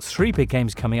 listener, and you've got 3 big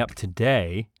games coming up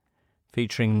today,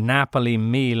 featuring Napoli,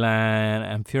 Milan,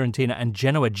 and Fiorentina, and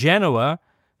Genoa. Genoa,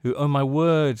 who, oh my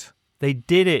word, they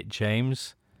did it,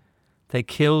 James. They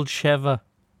killed Sheva.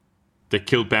 They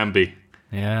killed Bambi.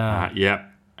 Yeah.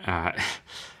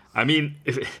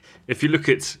 If you look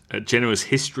at Genoa's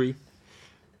history,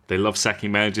 they love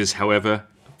sacking managers. However,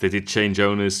 they did change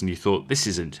owners, and you thought, this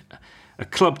isn't a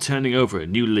club turning over a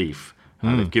new leaf.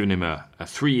 They've given him a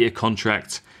 3-year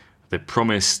contract. They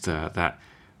promised that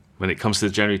when it comes to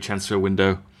the January transfer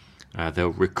window,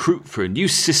 they'll recruit for a new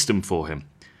system for him.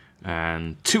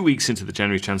 And 2 weeks into the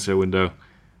January transfer window,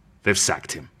 they've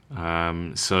sacked him.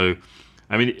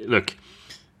 Look,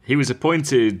 he was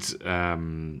appointed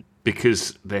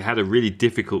because they had a really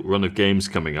difficult run of games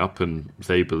coming up, and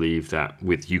they believe that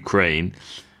with Ukraine,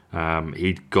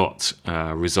 he'd got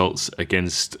results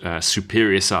against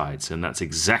superior sides, and that's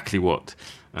exactly what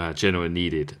Genoa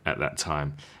needed at that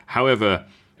time. However,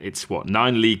 it's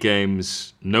 9 league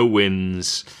games, no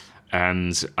wins,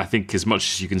 and I think as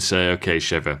much as you can say, okay,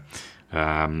 Sheva,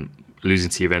 losing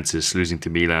to Juventus, losing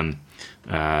to Milan,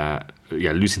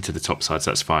 losing to the top sides,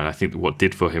 that's fine. I think what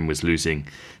did for him was losing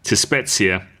to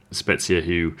Spezia,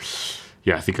 who,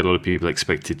 I think a lot of people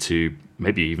expected to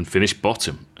maybe even finish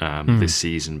bottom this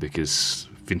season, because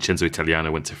Vincenzo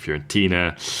Italiano went to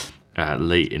Fiorentina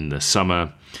late in the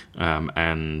summer,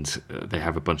 and they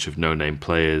have a bunch of no-name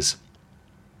players,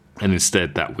 and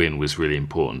instead that win was really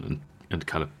important and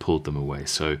kind of pulled them away.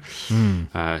 So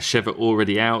Sheva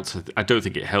already out. I don't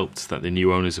think it helped that the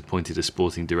new owners appointed a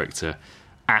sporting director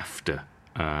after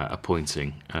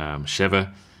appointing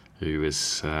Sheva, who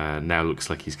is now looks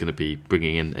like he's going to be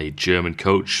bringing in a German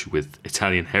coach with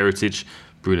Italian heritage,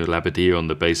 Bruno Labbadia on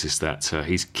the basis that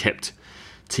he's kept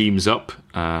teams up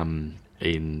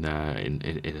in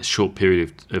a short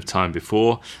period of time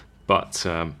before. But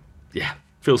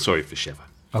feel sorry for Sheva.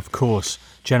 Of course.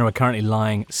 Genoa currently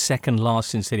lying second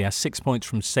last in Serie A, 6 points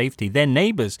from safety. Their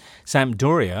neighbours,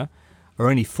 Sampdoria, are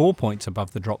only 4 points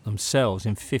above the drop themselves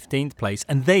in 15th place.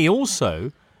 And they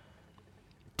also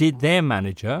did their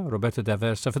manager, Roberto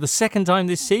D'Aversa, for the second time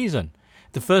this season.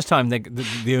 The first time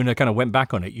the owner kind of went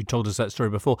back on it. You told us that story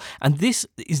before. And this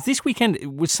weekend,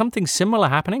 was something similar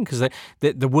happening? Because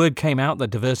the word came out that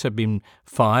D'Aversa had been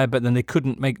fired, but then they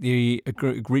couldn't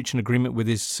reach an agreement with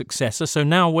his successor. So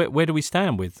now where do we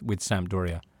stand with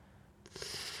Sampdoria?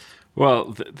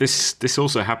 Well, this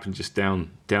also happened just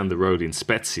down the road in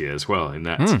Spezia as well, in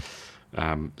that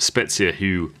Spezia,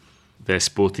 who their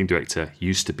sporting director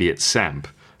used to be at Samp,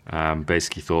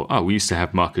 basically thought, we used to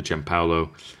have Marco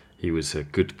Giampaolo. He was a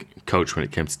good coach when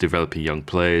it came to developing young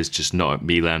players, just not at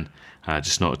Milan,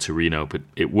 just not at Torino, but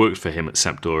it worked for him at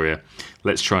Sampdoria.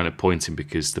 Let's try and appoint him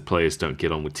because the players don't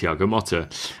get on with Thiago Motta,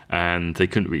 and they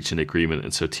couldn't reach an agreement,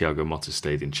 and so Thiago Motta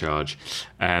stayed in charge.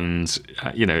 And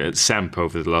at Samp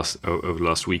over the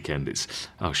last weekend, it's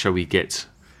shall we get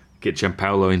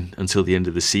Giampaolo in until the end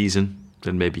of the season,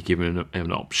 then maybe give him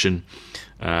an option.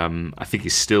 I think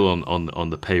he's still on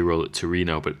the payroll at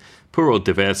Torino, but poor old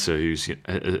D'Aversa, who's,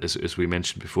 as we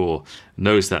mentioned before,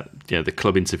 knows that the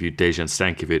club interviewed Dejan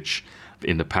Stankovic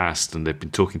in the past, and they've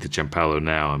been talking to Giampaolo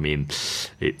now. I mean,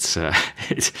 it's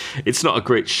not a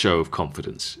great show of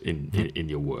confidence in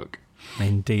your work.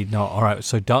 Indeed not. All right,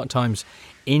 so dark times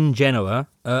in Genoa.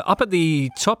 Up at the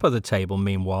top of the table,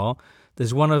 meanwhile,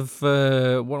 there's one of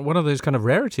those kind of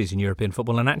rarities in European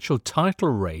football, an actual title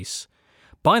race.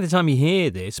 By the time you hear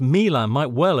this, Milan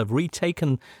might well have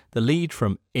retaken the lead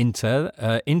from Inter.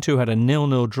 Inter had a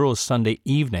 0-0 draw Sunday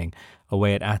evening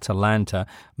away at Atalanta.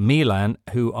 Milan,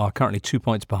 who are currently 2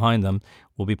 points behind them,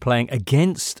 will be playing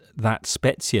against that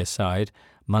Spezia side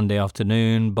Monday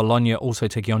afternoon. Bologna also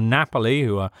taking on Napoli,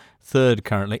 who are third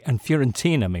currently. And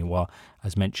Fiorentina, meanwhile,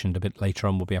 as mentioned a bit later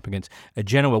on, will be up against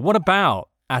Genoa. What about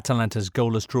Atalanta's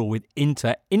goalless draw with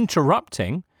Inter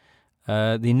interrupting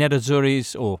the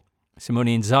Nerazzurri's, or Simone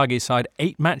Inzaghi's side,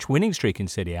 8-match winning streak in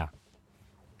Serie A?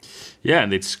 Yeah,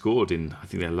 and they'd scored in, I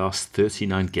think, their last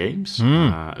 39 games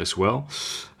as well.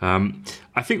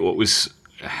 I think what was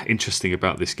interesting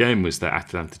about this game was that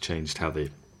Atalanta changed how they,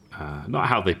 not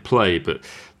how they play, but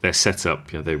their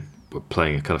setup. They were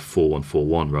playing a kind of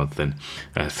 4-1-4-1 rather than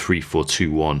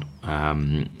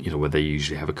 3-4-2-1, where they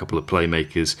usually have a couple of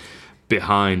playmakers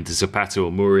behind Zapata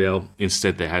or Muriel.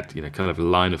 Instead, they had kind of a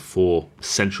line of 4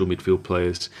 central midfield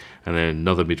players and then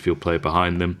another midfield player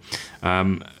behind them.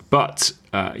 But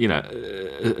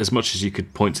as much as you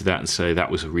could point to that and say that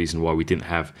was a reason why we didn't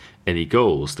have any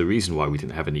goals, the reason why we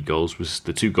didn't have any goals was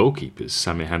the 2 goalkeepers,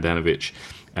 Samir Handanovic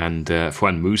and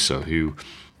Juan Musso,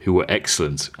 who were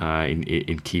excellent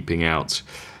in keeping out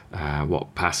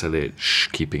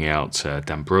Pasalic, keeping out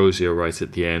D'Ambrosio right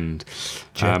at the end.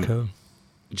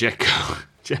 Dzeko.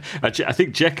 I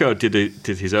think Dzeko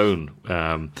did his own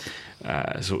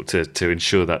sort of to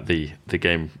ensure that the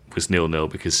game was 0-0,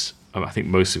 because I think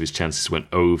most of his chances went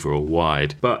over or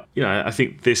wide. But I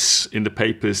think this in the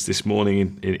papers this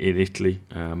morning in Italy,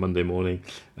 Monday morning,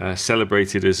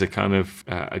 celebrated as a kind of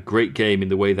a great game in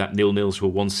the way that 0-0s were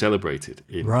once celebrated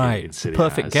in Serie A.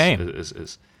 Perfect game.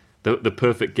 As the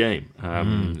perfect game.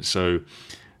 So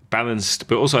balanced,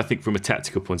 but also I think from a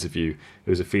tactical point of view,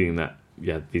 there was a feeling that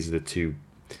these are the two,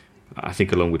 I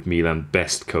think, along with Milan,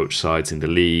 best coach sides in the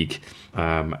league,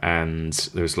 and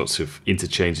there was lots of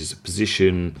interchanges of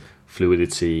position,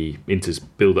 fluidity. Inter's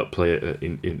build-up play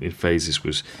in phases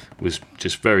was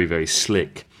just very, very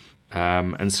slick,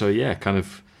 and so kind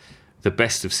of the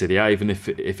best of Serie A, even if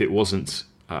it wasn't,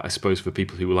 I suppose, for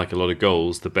people who like a lot of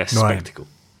goals, the best spectacle.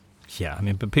 Yeah, I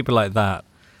mean, but people like that.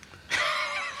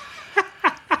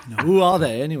 Who are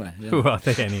they anyway? Yeah. Who are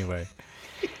they anyway?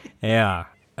 Yeah.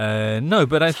 No,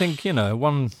 but I think,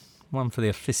 one for the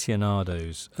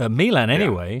aficionados. Milan,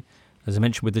 anyway, as I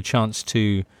mentioned, with the chance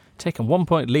to take a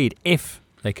 1-point lead if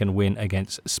they can win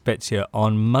against Spezia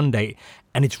on Monday.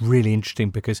 And it's really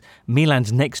interesting because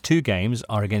Milan's next 2 games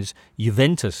are against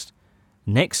Juventus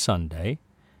next Sunday.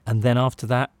 And then after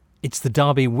that, it's the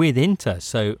derby with Inter.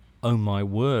 So, oh my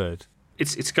word.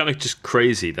 It's kind of just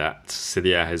crazy that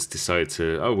Serie A has decided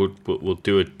to, we'll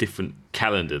do a different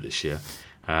calendar this year.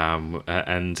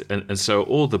 And so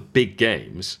all the big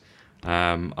games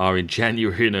are in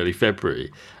January and early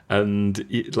February, and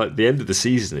like the end of the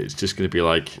season, it's just going to be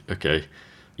like, okay,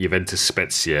 Juventus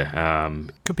Spezia.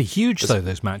 Could be huge though,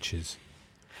 those matches.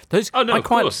 Of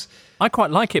course. I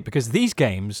quite like it because these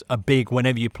games are big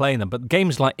whenever you play them, but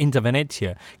games like Inter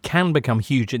Venezia can become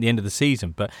huge at the end of the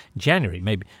season, but January,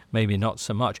 maybe not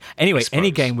so much. Anyway, any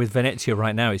game with Venezia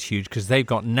right now is huge because they've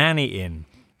got Nani in.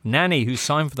 Nani, who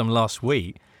signed for them last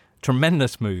week,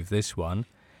 tremendous move, this one,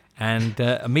 and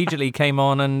immediately came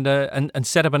on and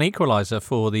set up an equaliser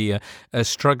for the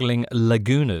struggling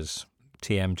Lagunas.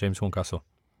 TM, James Horncastle.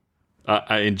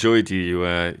 I enjoyed you.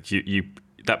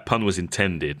 That pun was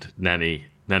intended. Nani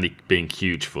being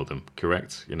huge for them,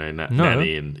 correct? You know,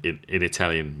 Nani in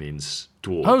Italian means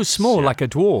dwarf. Oh, small, like a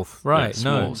dwarf, right? Yeah,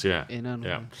 smalls, yeah.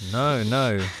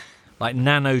 No. Like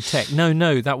nanotech.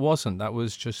 No, that wasn't. That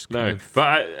was just kind of...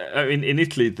 But I mean, in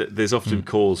Italy, there's often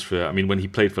calls for... I mean, when he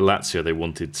played for Lazio, they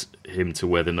wanted him to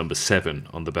wear the number 7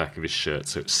 on the back of his shirt.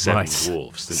 So it's 7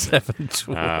 dwarfs, didn't 7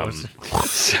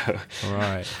 dwarfs.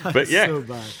 Right. But yeah. So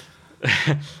bad.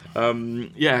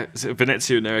 So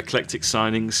Venezia and their eclectic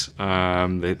signings.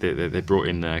 They brought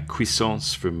in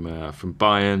Cuisance from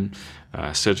Bayern,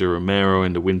 Sergio Romero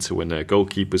in the winter when their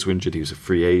goalkeepers were injured. He was a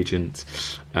free agent.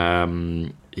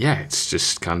 It's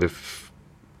just kind of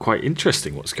quite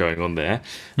interesting what's going on there.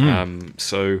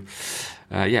 Okereke.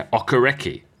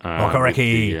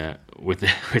 With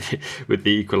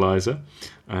the equaliser,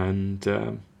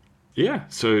 and.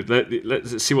 So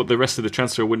let's see what the rest of the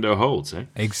transfer window holds.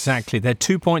 Exactly. They're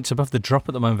 2 points above the drop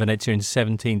at the moment, Venezia in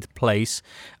 17th place.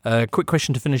 Quick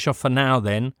question to finish off for now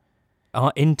then.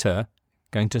 Are Inter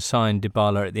going to sign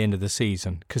Dybala at the end of the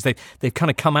season? Because they've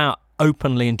kind of come out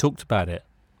openly and talked about it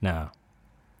now.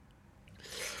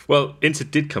 Well, Inter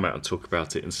did come out and talk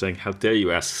about it and saying, how dare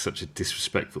you ask such a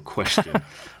disrespectful question?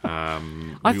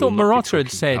 I thought Marotta had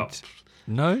said...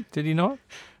 No, did he not?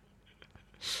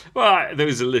 Well, there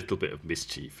was a little bit of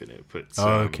mischief in it, but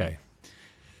okay.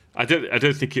 I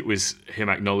don't think it was him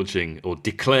acknowledging or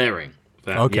declaring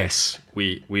that yes,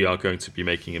 we are going to be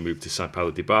making a move to sign Paulo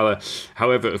Dybala.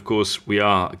 However, of course, we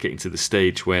are getting to the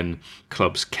stage when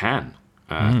clubs can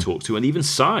talk to and even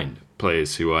sign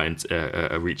players who are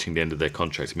reaching the end of their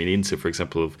contract. I mean, Inter, for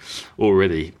example, have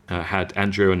already had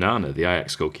Andrea Onana, the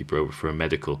Ajax goalkeeper, over for a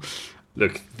medical.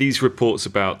 Look, these reports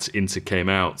about Inter came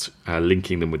out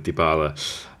linking them with Dybala,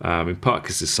 in part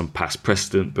because there's some past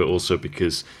precedent, but also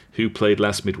because who played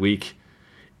last midweek?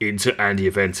 Inter and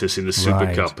Juventus in the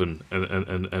Super Cup, and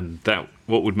that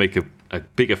what would make a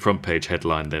bigger front page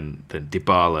headline than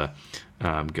Dybala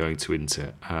going to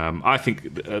Inter. I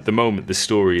think at the moment the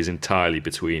story is entirely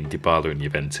between Dybala and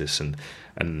Juventus, and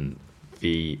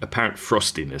the apparent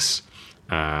frostiness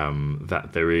that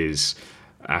there is.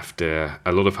 After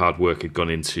a lot of hard work had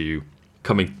gone into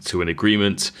coming to an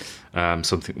agreement,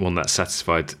 one that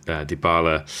satisfied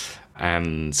Dybala,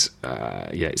 and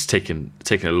it's taken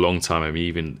a long time. I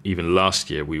mean, even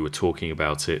last year we were talking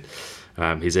about it.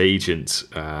 His agent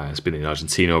has been in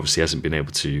Argentina. Obviously, hasn't been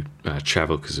able to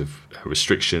travel because of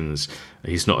restrictions.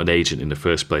 He's not an agent in the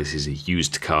first place. He's a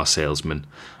used car salesman,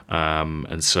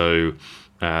 and so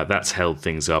that's held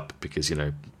things up because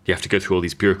you have to go through all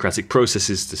these bureaucratic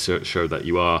processes to show that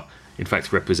you are, in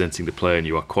fact, representing the player and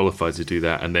you are qualified to do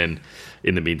that. And then,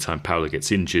 in the meantime, Paulo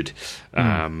gets injured.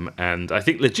 And I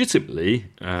think legitimately,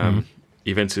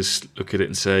 Juventus look at it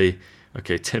and say,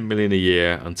 okay, 10 million a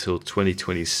year until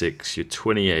 2026. You're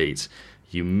 28.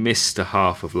 You missed a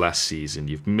half of last season.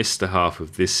 You've missed a half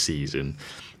of this season.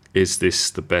 Is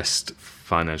this the best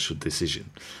financial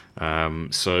decision?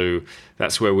 So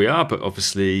that's where we are. But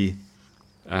obviously...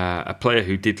 a player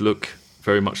who did look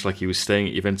very much like he was staying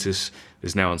at Juventus.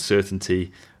 There's now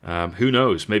uncertainty. Who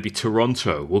knows? Maybe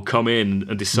Toronto will come in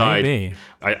and decide. Maybe.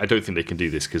 I don't think they can do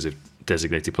this because of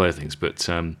designated player things. But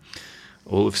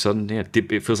all of a sudden,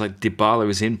 it feels like Dybala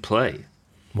is in play.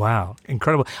 Wow,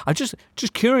 incredible. I'm just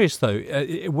curious though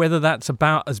whether that's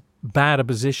about as bad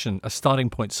a starting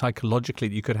point psychologically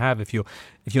that you could have if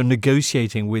you're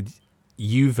negotiating with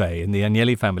Juve and the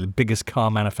Agnelli family, the biggest car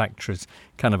manufacturers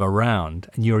kind of around,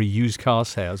 and you're a used car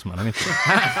salesman. I mean,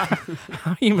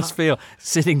 how you must feel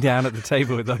sitting down at the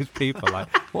table with those people, like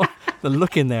what the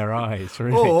look in their eyes.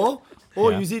 Really.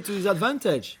 Or use it to his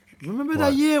advantage. Remember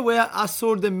that year where I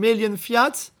sold 1 million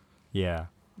Fiats? Yeah.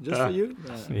 Just for you?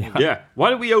 Yeah. Why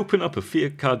don't we open up a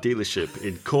Fiat car dealership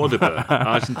in Cordoba,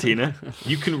 Argentina?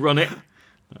 You can run it.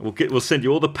 We'll send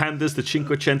you all the Pandas, the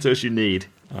Cinquecentos you need.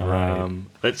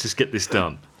 Let's just get this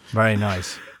done. Very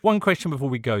nice. One question before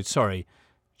we go. Sorry,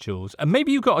 Jules. And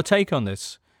maybe you've got a take on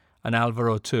this, and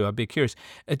Alvaro too. I'd be curious.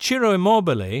 Ciro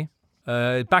Immobile,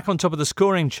 back on top of the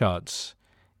scoring charts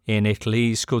in Italy.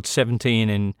 He scored 17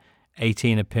 in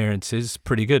 18 appearances.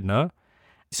 Pretty good, no?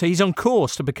 So he's on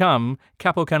course to become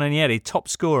Capocannoniere top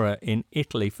scorer in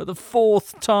Italy for the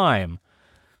 4th time.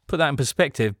 put that in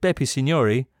perspective, Beppe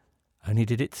Signori only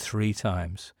did it 3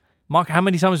 times. How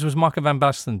many times was Marco van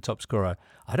Basten top scorer?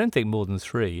 I don't think more than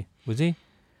 3, was he?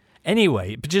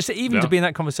 Anyway, but just even to be in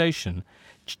that conversation,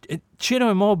 Ciro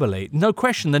Immobile, no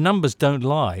question, the numbers don't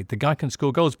lie. The guy can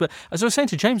score goals. But as I was saying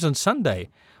to James on Sunday,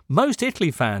 most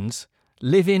Italy fans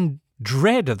live in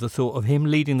dread of the thought of him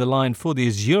leading the line for the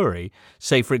Azzurri,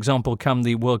 say, for example, come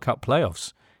the World Cup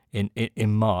playoffs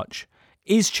in March.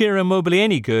 Is Ciro Immobile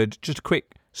any good? Just a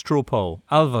quick straw poll.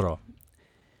 Alvaro.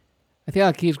 I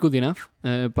think he is good enough,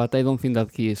 but I don't think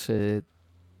that he is a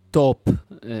top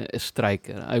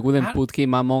striker. I wouldn't put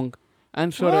him among...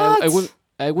 I'm sorry, I wouldn't.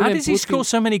 How does he score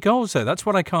so many goals, though? That's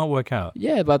what I can't work out.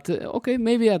 Yeah, but okay,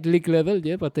 maybe at league level,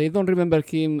 yeah, but I don't remember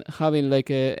him having like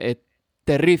a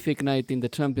terrific night in the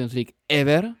Champions League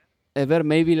ever.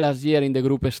 Maybe last year in the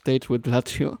group stage with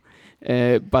Lazio,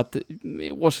 but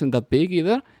it wasn't that big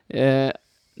either.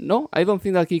 No, I don't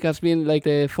think that he has been like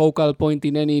the focal point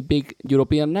in any big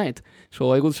European night.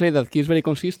 So I would say that he's very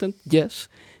consistent, yes,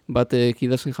 but he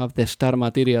doesn't have the star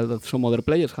material that some other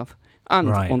players have. And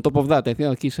on top of that, I think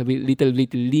that he's a little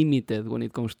limited when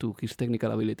it comes to his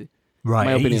technical ability. Right.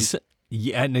 My opinion.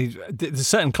 Yeah, and there's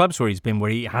certain clubs where he's been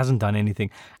where he hasn't done anything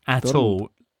at all.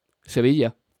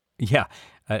 Sevilla. Yeah,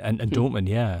 and Dortmund,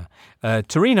 yeah.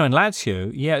 Torino and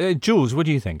Lazio, yeah. Jules, what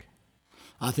do you think?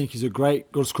 I think he's a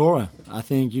great goal scorer. I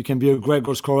think you can be a great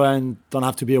goal scorer and don't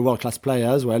have to be a world-class player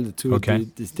as well. The two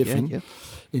is different. Yeah.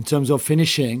 In terms of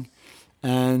finishing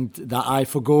and the eye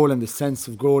for goal and the sense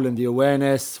of goal and the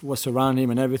awareness, what's around him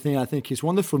and everything, I think he's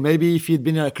wonderful. Maybe if he'd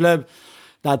been in a club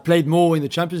that played more in the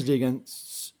Champions League, and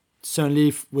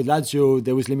certainly with Lazio,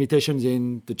 there was limitations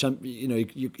in the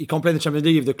you can't play in the Champions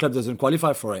League if the club doesn't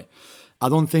qualify for it. I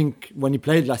don't think when he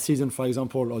played last season, for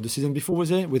example, or the season before,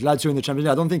 was it, with Lazio in the Champions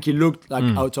League, I don't think he looked like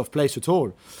out of place at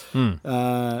all.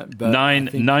 But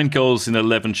nine goals in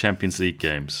 11 Champions League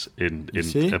games in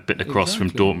a bit across from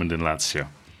Dortmund and Lazio.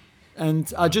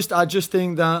 And I just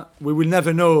think that we will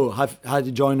never know had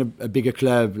he joined a bigger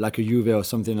club like a Juve or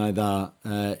something like that,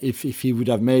 if he would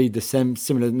have made the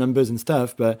similar numbers and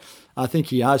stuff. But I think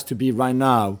he has to be right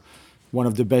now one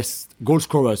of the best goal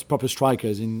scorers, proper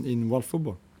strikers in world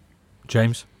football.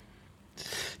 James?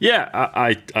 Yeah,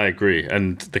 I agree.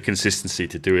 And the consistency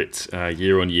to do it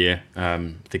year on year.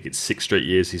 I think it's 6 straight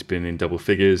years he's been in double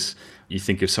figures. You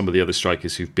think of some of the other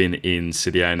strikers who've been in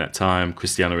Serie A in that time,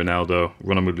 Cristiano Ronaldo,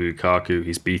 Romelu Lukaku,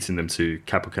 he's beaten them to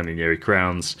Capocannoniere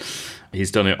crowns.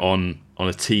 He's done it on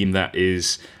a team that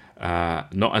is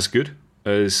not as good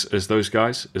as those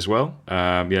guys as well.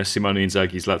 Simone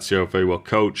Inzaghi's Lazio, very well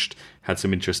coached, had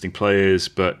some interesting players,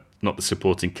 but not the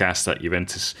supporting cast that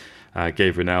Juventus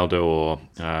gave Ronaldo or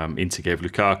Inter gave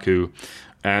Lukaku.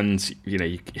 And,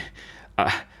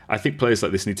 I think players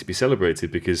like this need to be celebrated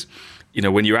because,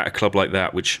 when you're at a club like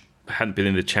that, which hadn't been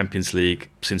in the Champions League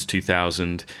since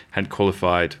 2000, hadn't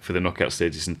qualified for the knockout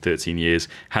stages in 13 years,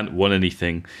 hadn't won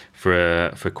anything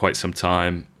for quite some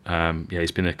time.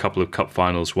 He's been in a couple of cup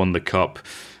finals, won the cup,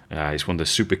 he's won the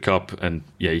Super Cup, and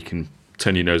you can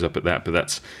turn your nose up at that, but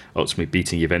that's ultimately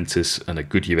beating Juventus and a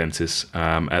good Juventus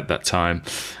at that time.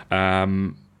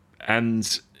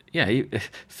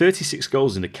 36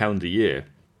 goals in a calendar year.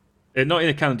 Not in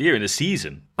a calendar year, in a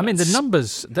season. I mean, the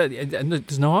numbers,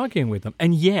 there's no arguing with them.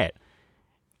 And yet,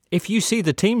 if you see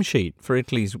the team sheet for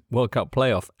Italy's World Cup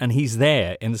playoff and he's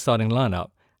there in the starting lineup,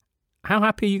 how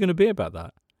happy are you going to be about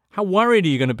that? How worried are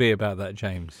you going to be about that,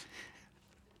 James?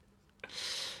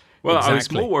 Well, exactly. I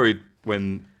was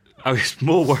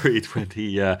more worried when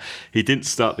he didn't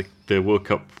start the World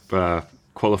Cup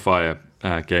qualifier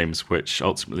games, which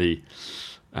ultimately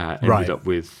ended up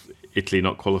with Italy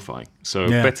not qualifying. So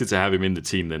better to have him in the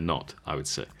team than not, I would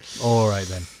say. All right,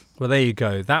 then. Well, there you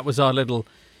go. That was our little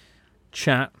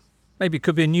chat. Maybe it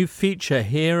could be a new feature,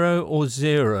 Hero or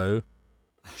Zero.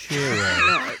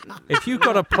 Chiro. If you've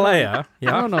got a player...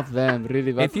 None of them,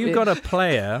 really. If you've got a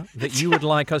player that you would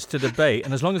like us to debate,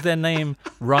 and as long as their name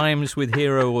rhymes with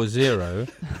Hero or Zero,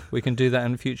 we can do that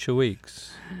in future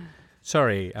weeks.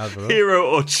 Sorry, Alvaro. Hero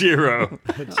or Chiro?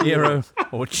 Hero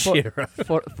or Chiro?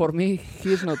 For me,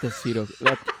 he's not a zero.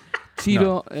 But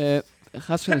Chiro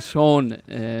hasn't shown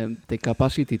the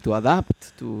capacity to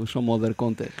adapt to some other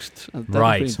contexts. And that's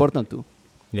very important too.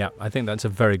 Yeah, I think that's a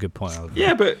very good point, Alvaro.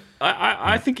 Yeah, but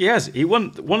I think he has. He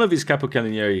won one of his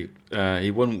Capocannoniere.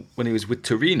 He won when he was with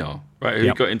Torino, right?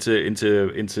 Who got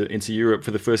into Europe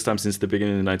for the first time since the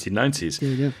beginning of the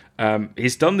 1990s. Yeah.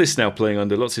 He's done this now, playing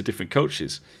under lots of different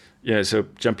coaches. Yeah, so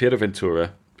Gianpiero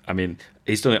Ventura, I mean,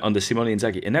 he's done it under Simone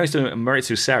Inzaghi, and now he's doing it under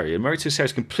Maurizio Sarri. And Maurizio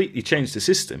Sarri's completely changed the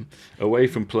system away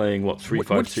from playing 3-5-2.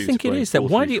 What do you think it is? That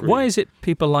why is it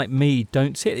people like me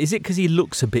don't see it? Is it because he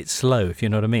looks a bit slow? If you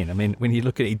know what I mean. I mean, when you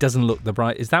look at it, he doesn't look the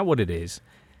bright. Is that what it is?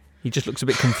 He just looks a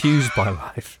bit confused by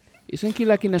life. Isn't he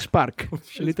lacking a spark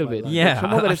a little bit? Yeah, like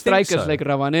some other strikers so. Like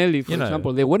Ravanelli, for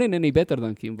example, they weren't any better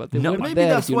than him, but they weren't maybe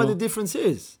there, that's what the difference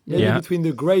is. Maybe between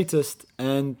the greatest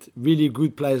and really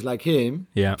good players like him.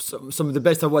 Yeah, some of the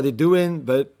best at what they're doing,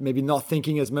 but maybe not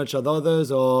thinking as much as others,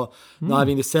 or not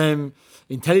having the same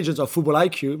intelligence or football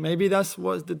IQ. Maybe that's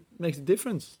what makes the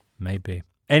difference. Maybe.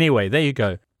 Anyway, there you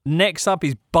go. Next up,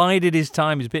 he's bided his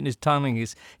time, he's bitten his tongue,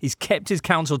 he's kept his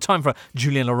counsel. Time for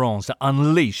Julien Laurens to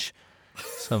unleash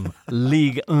some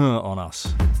Ligue 1 on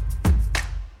us.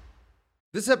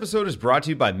 This episode is brought to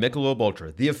you by Michelob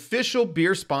Ultra, the official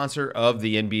beer sponsor of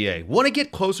the NBA. Want to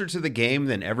get closer to the game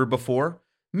than ever before?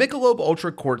 Michelob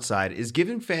Ultra Courtside is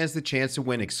giving fans the chance to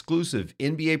win exclusive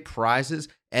NBA prizes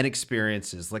and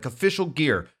experiences like official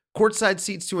gear, courtside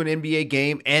seats to an NBA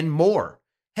game, and more.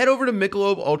 Head over to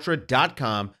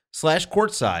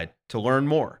MichelobUltra.com/courtside to learn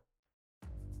more.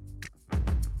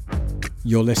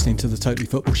 You're listening to the Totally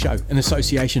Football Show in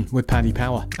association with Paddy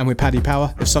Power. And with Paddy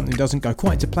Power, if something doesn't go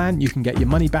quite to plan, you can get your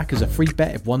money back as a free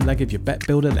bet if one leg of your bet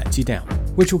builder lets you down,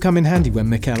 which will come in handy when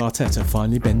Mikel Arteta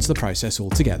finally bends the process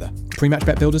altogether. Pre-match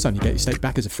bet builders only get your stake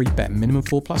back as a free bet, minimum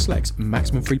 4+ legs.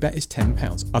 Maximum free bet is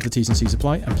 £10. Other T's and C's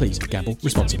apply, and please gamble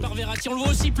responsibly. On le voit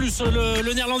aussi plus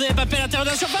le néerlandais Mbappé à l'intérieur de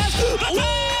la surface. Mbappé,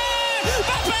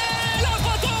 le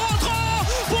poteau rentrant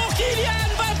pour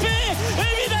Kylian Mbappé.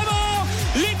 Évidemment,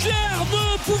 l'éclair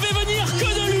ne pouvait venir que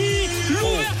de lui.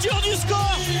 L'ouverture du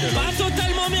score, pas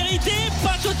totalement mérité,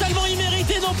 pas totalement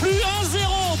immérité non plus.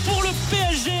 1-0 pour le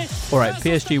PSG. All right,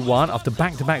 PSG won after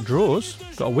back-to-back draws.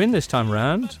 Got a win this time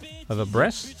round over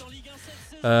Brest.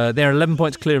 They're 11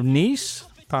 points clear of Nice,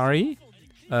 Paris.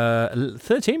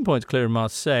 13 points clear of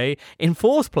Marseille. In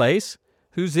fourth place,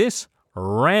 who's this?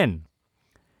 Rennes.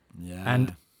 Yeah.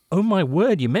 And, oh my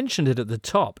word, you mentioned it at the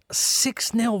top.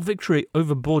 6-0 victory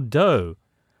over Bordeaux.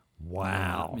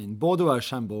 Wow. I mean, Bordeaux are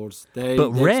shambles. They're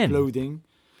Rennes, exploding.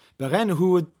 But Rennes,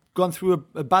 who had gone through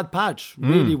a bad patch,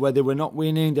 really, where they were not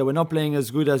winning, they were not playing as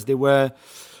good as they were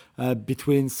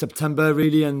between September,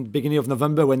 really, and beginning of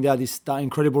November, when they had that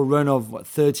incredible run of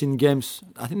 13 games.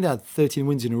 I think they had 13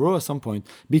 wins in a row at some point,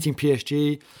 beating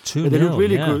PSG. 2-0, they looked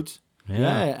really yeah. good.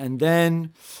 Yeah, and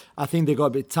then I think they got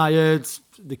a bit tired.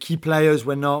 The key players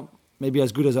were not maybe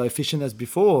as good as or efficient as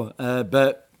before,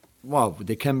 but wow,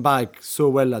 they came back so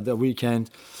well at the weekend.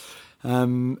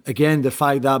 Again, the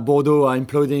fact that Bordeaux are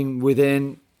imploding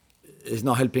within is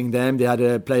not helping them. They had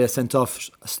a player sent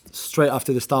off straight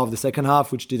after the start of the second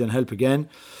half, which didn't help again.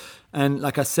 And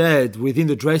like I said, within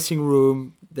the dressing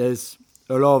room, there's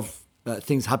a lot of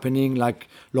things happening, like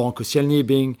Laurent Koscielny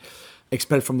being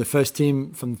expelled from the first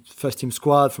team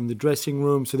squad, from the dressing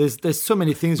room. So there's so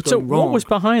many things going wrong. So what was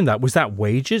behind that? Was that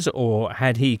wages, or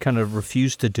had he kind of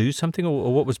refused to do something,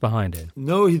 or what was behind it?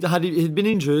 No, he'd been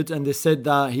injured, and they said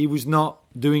that he was not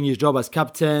doing his job as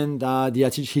captain, that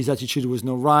his attitude was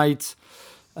not right.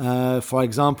 For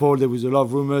example, there was a lot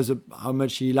of rumours of how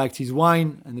much he liked his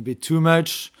wine, and a bit too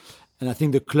much. And I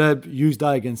think the club used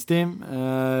that against him,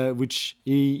 which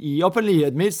he openly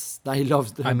admits that he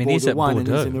loves the Bordeaux he's at wine.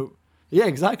 Bordeaux. And yeah,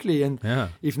 exactly. And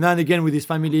if now and again with his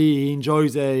family he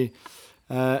enjoys a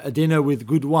dinner with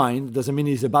good wine, doesn't mean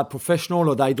he's a bad professional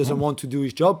or that he doesn't want to do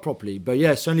his job properly. But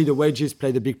yeah, certainly the wages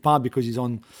played a big part because he's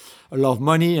on a lot of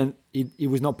money, and he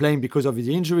was not playing because of his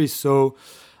injuries. So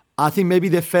I think maybe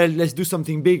they felt, let's do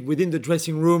something big within the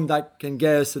dressing room that can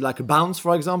get us like a bounce,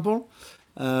 for example.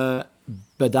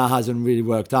 But that hasn't really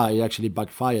worked out. It actually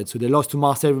backfired. So they lost to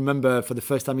Marseille, remember, for the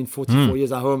first time in 44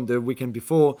 years at home the weekend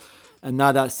before. And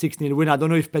now that 6-0 win, I don't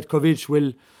know if Petkovic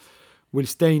will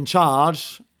stay in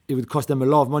charge. It would cost them a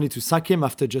lot of money to sack him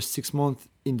after just 6 months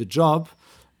in the job.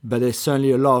 But there's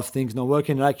certainly a lot of things not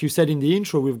working. Like you said in the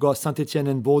intro, we've got Saint-Etienne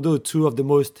and Bordeaux, two of the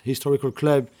most historical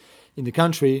clubs in the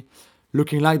country,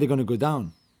 looking like they're going to go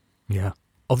down. Yeah.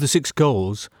 Of the 6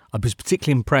 goals, I was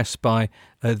particularly impressed by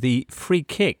the free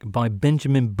kick by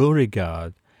Benjamin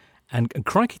Beauregard. And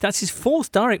crikey, that's his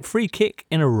 4th direct free kick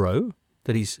in a row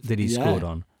that he's scored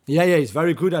on. Yeah, he's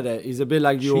very good at it. He's a bit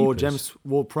like your James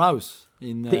Ward-Prowse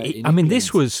in England.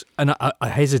 This was, and I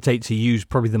hesitate to use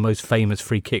probably the most famous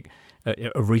free kick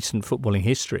of recent footballing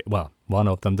history. Well, one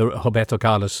of them, the Roberto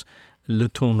Carlos Le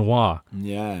Tournois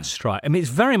strike. I mean,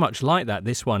 it's very much like that,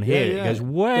 this one here. It goes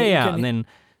way out and then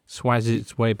swazzes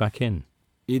its way back in.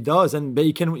 He does, but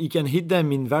he can hit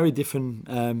them in very different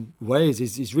ways.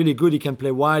 He's really good. He can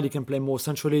play wide. He can play more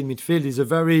centrally in midfield. He's a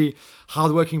very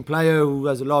hardworking player who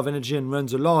has a lot of energy and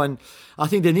runs a lot. And I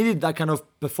think they needed that kind of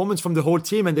performance from the whole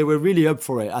team, and they were really up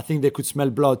for it. I think they could smell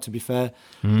blood, to be fair,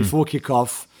 before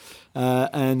kickoff.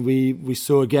 And we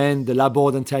saw again the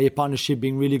Laborde and Terrier partnership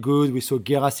being really good. We saw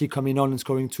Guirassy coming on and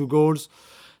scoring 2 goals.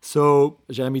 So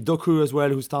Jeremy Doku as well,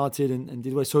 who started and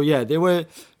did well. So yeah, they were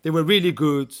really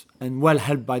good and well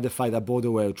helped by the fact that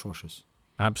Bordeaux were atrocious.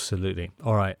 Absolutely.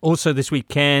 All right. Also this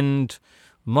weekend,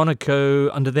 Monaco,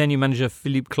 under their new manager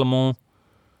Philippe Clement,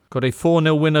 got a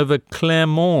 4-0 win over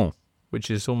Clermont,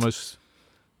 which is almost,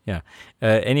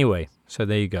 anyway, so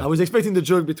there you go. I was expecting the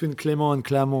joke between Clermont and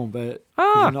Clermont, but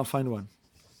I did not find one.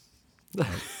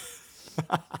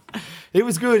 It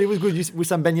was good.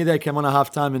 Wissam Ben Yedder came on at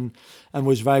halftime and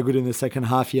was very good in the second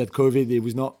half. He had COVID. He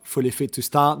was not fully fit to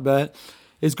start, but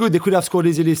it's good. They could have scored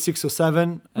easily 6 or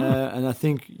 7. And I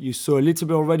think you saw a little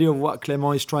bit already of what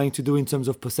Clermont is trying to do in terms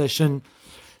of possession,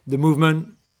 the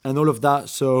movement, and all of that.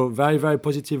 So very, very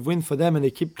positive win for them. And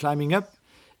they keep climbing up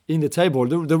in the table.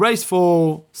 The race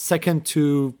for 2nd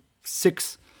to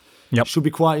 6th should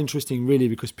be quite interesting, really,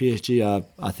 because PSG are,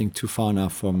 I think, too far now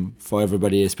for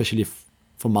everybody, especially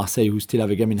for Marseille, who still have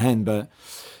a game in hand. But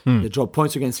they dropped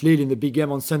points against Lille in the big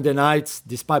game on Sunday night,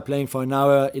 despite playing for an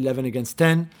hour, 11 against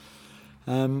 10.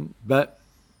 But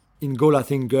in goal, I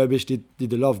think Gerbisch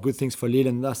did a lot of good things for Lille,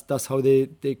 and that's how they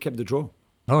kept the draw.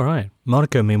 All right.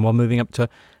 Monaco, meanwhile, moving up to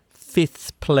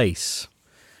 5th place.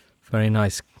 Very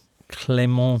nice.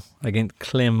 Clermont against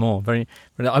Clermont. Very.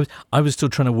 I was still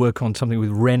trying to work on something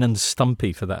with Rennes and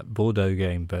Stumpy for that Bordeaux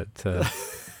game, but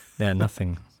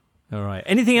nothing. All right.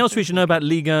 Anything else we should know about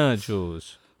Ligue 1,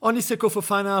 Jules? Only Seko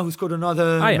Fofana, who scored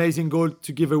another amazing goal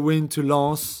to give a win to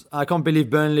Lens. I can't believe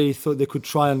Burnley thought they could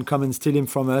try and come and steal him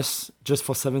from us just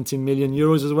for 17 million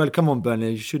euros as well. Come on,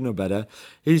 Burnley, you should know better.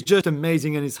 He's just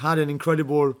amazing, and he's had an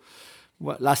incredible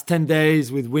last 10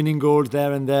 days with winning goals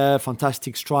there and there,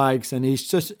 fantastic strikes, and he's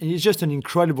just an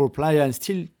incredible player and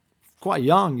still quite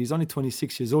young. He's only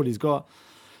 26 years old. He's got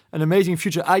an amazing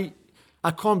future. I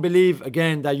can't believe,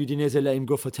 again, that Udinese let him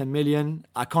go for 10 million.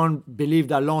 I can't believe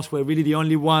that Lens were really the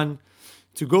only one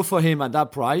to go for him at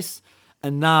that price.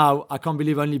 And now I can't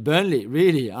believe only Burnley,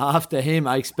 really. After him,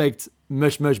 I expect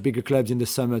much, much bigger clubs in the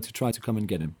summer to try to come and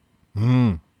get him.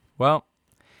 Well,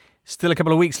 still a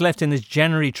couple of weeks left in this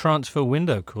January transfer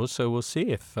window, of course, so we'll see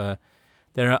if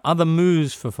there are other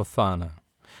moves for Fofana.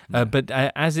 But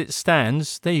as it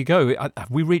stands, there you go.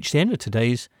 We reached the end of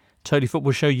today's Totally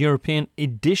Football Show European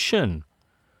edition.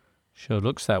 Sure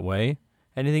looks that way.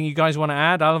 Anything you guys want to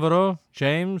add, Alvaro,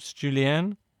 James,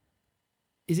 Julien?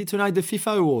 Is it tonight the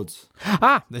FIFA Awards?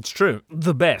 That's true.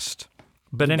 The best.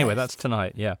 But anyway, that's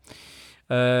tonight, yeah.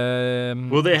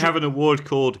 Will they have an award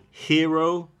called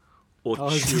Hero or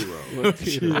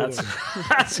Churro?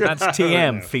 That's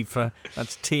TM, FIFA.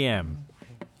 That's TM.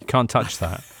 You can't touch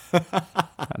that.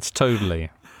 That's totally...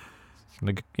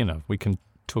 we can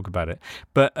talk about it.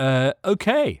 But,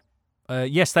 okay.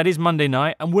 Yes, that is Monday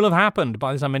night and will have happened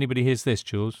by the time anybody hears this,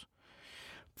 Jules.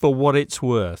 For what it's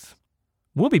worth.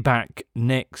 We'll be back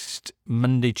next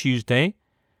Monday, Tuesday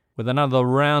with another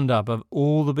roundup of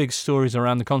all the big stories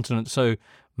around the continent. So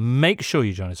make sure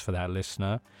you join us for that,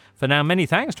 listener. For now, many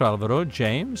thanks to Alvaro,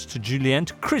 James, to Julien,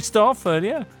 to Christophe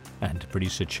earlier, and to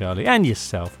producer Charlie, and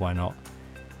yourself, why not?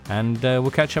 And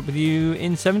we'll catch up with you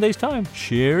in 7 days' time.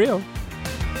 Cheerio.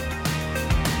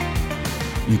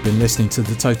 You've been listening to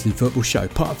The Totally Football Show,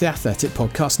 part of the Athletic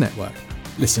Podcast Network.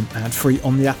 Listen ad-free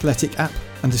on the Athletic app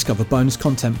and discover bonus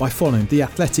content by following the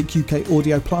Athletic UK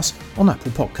Audio Plus on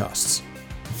Apple Podcasts.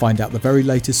 Find out the very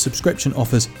latest subscription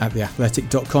offers at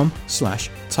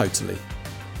theathletic.com/totally.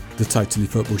 The Totally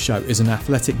Football Show is an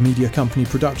Athletic Media Company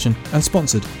production and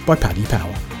sponsored by Paddy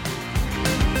Power.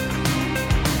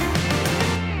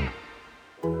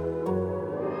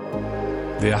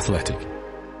 The Athletic.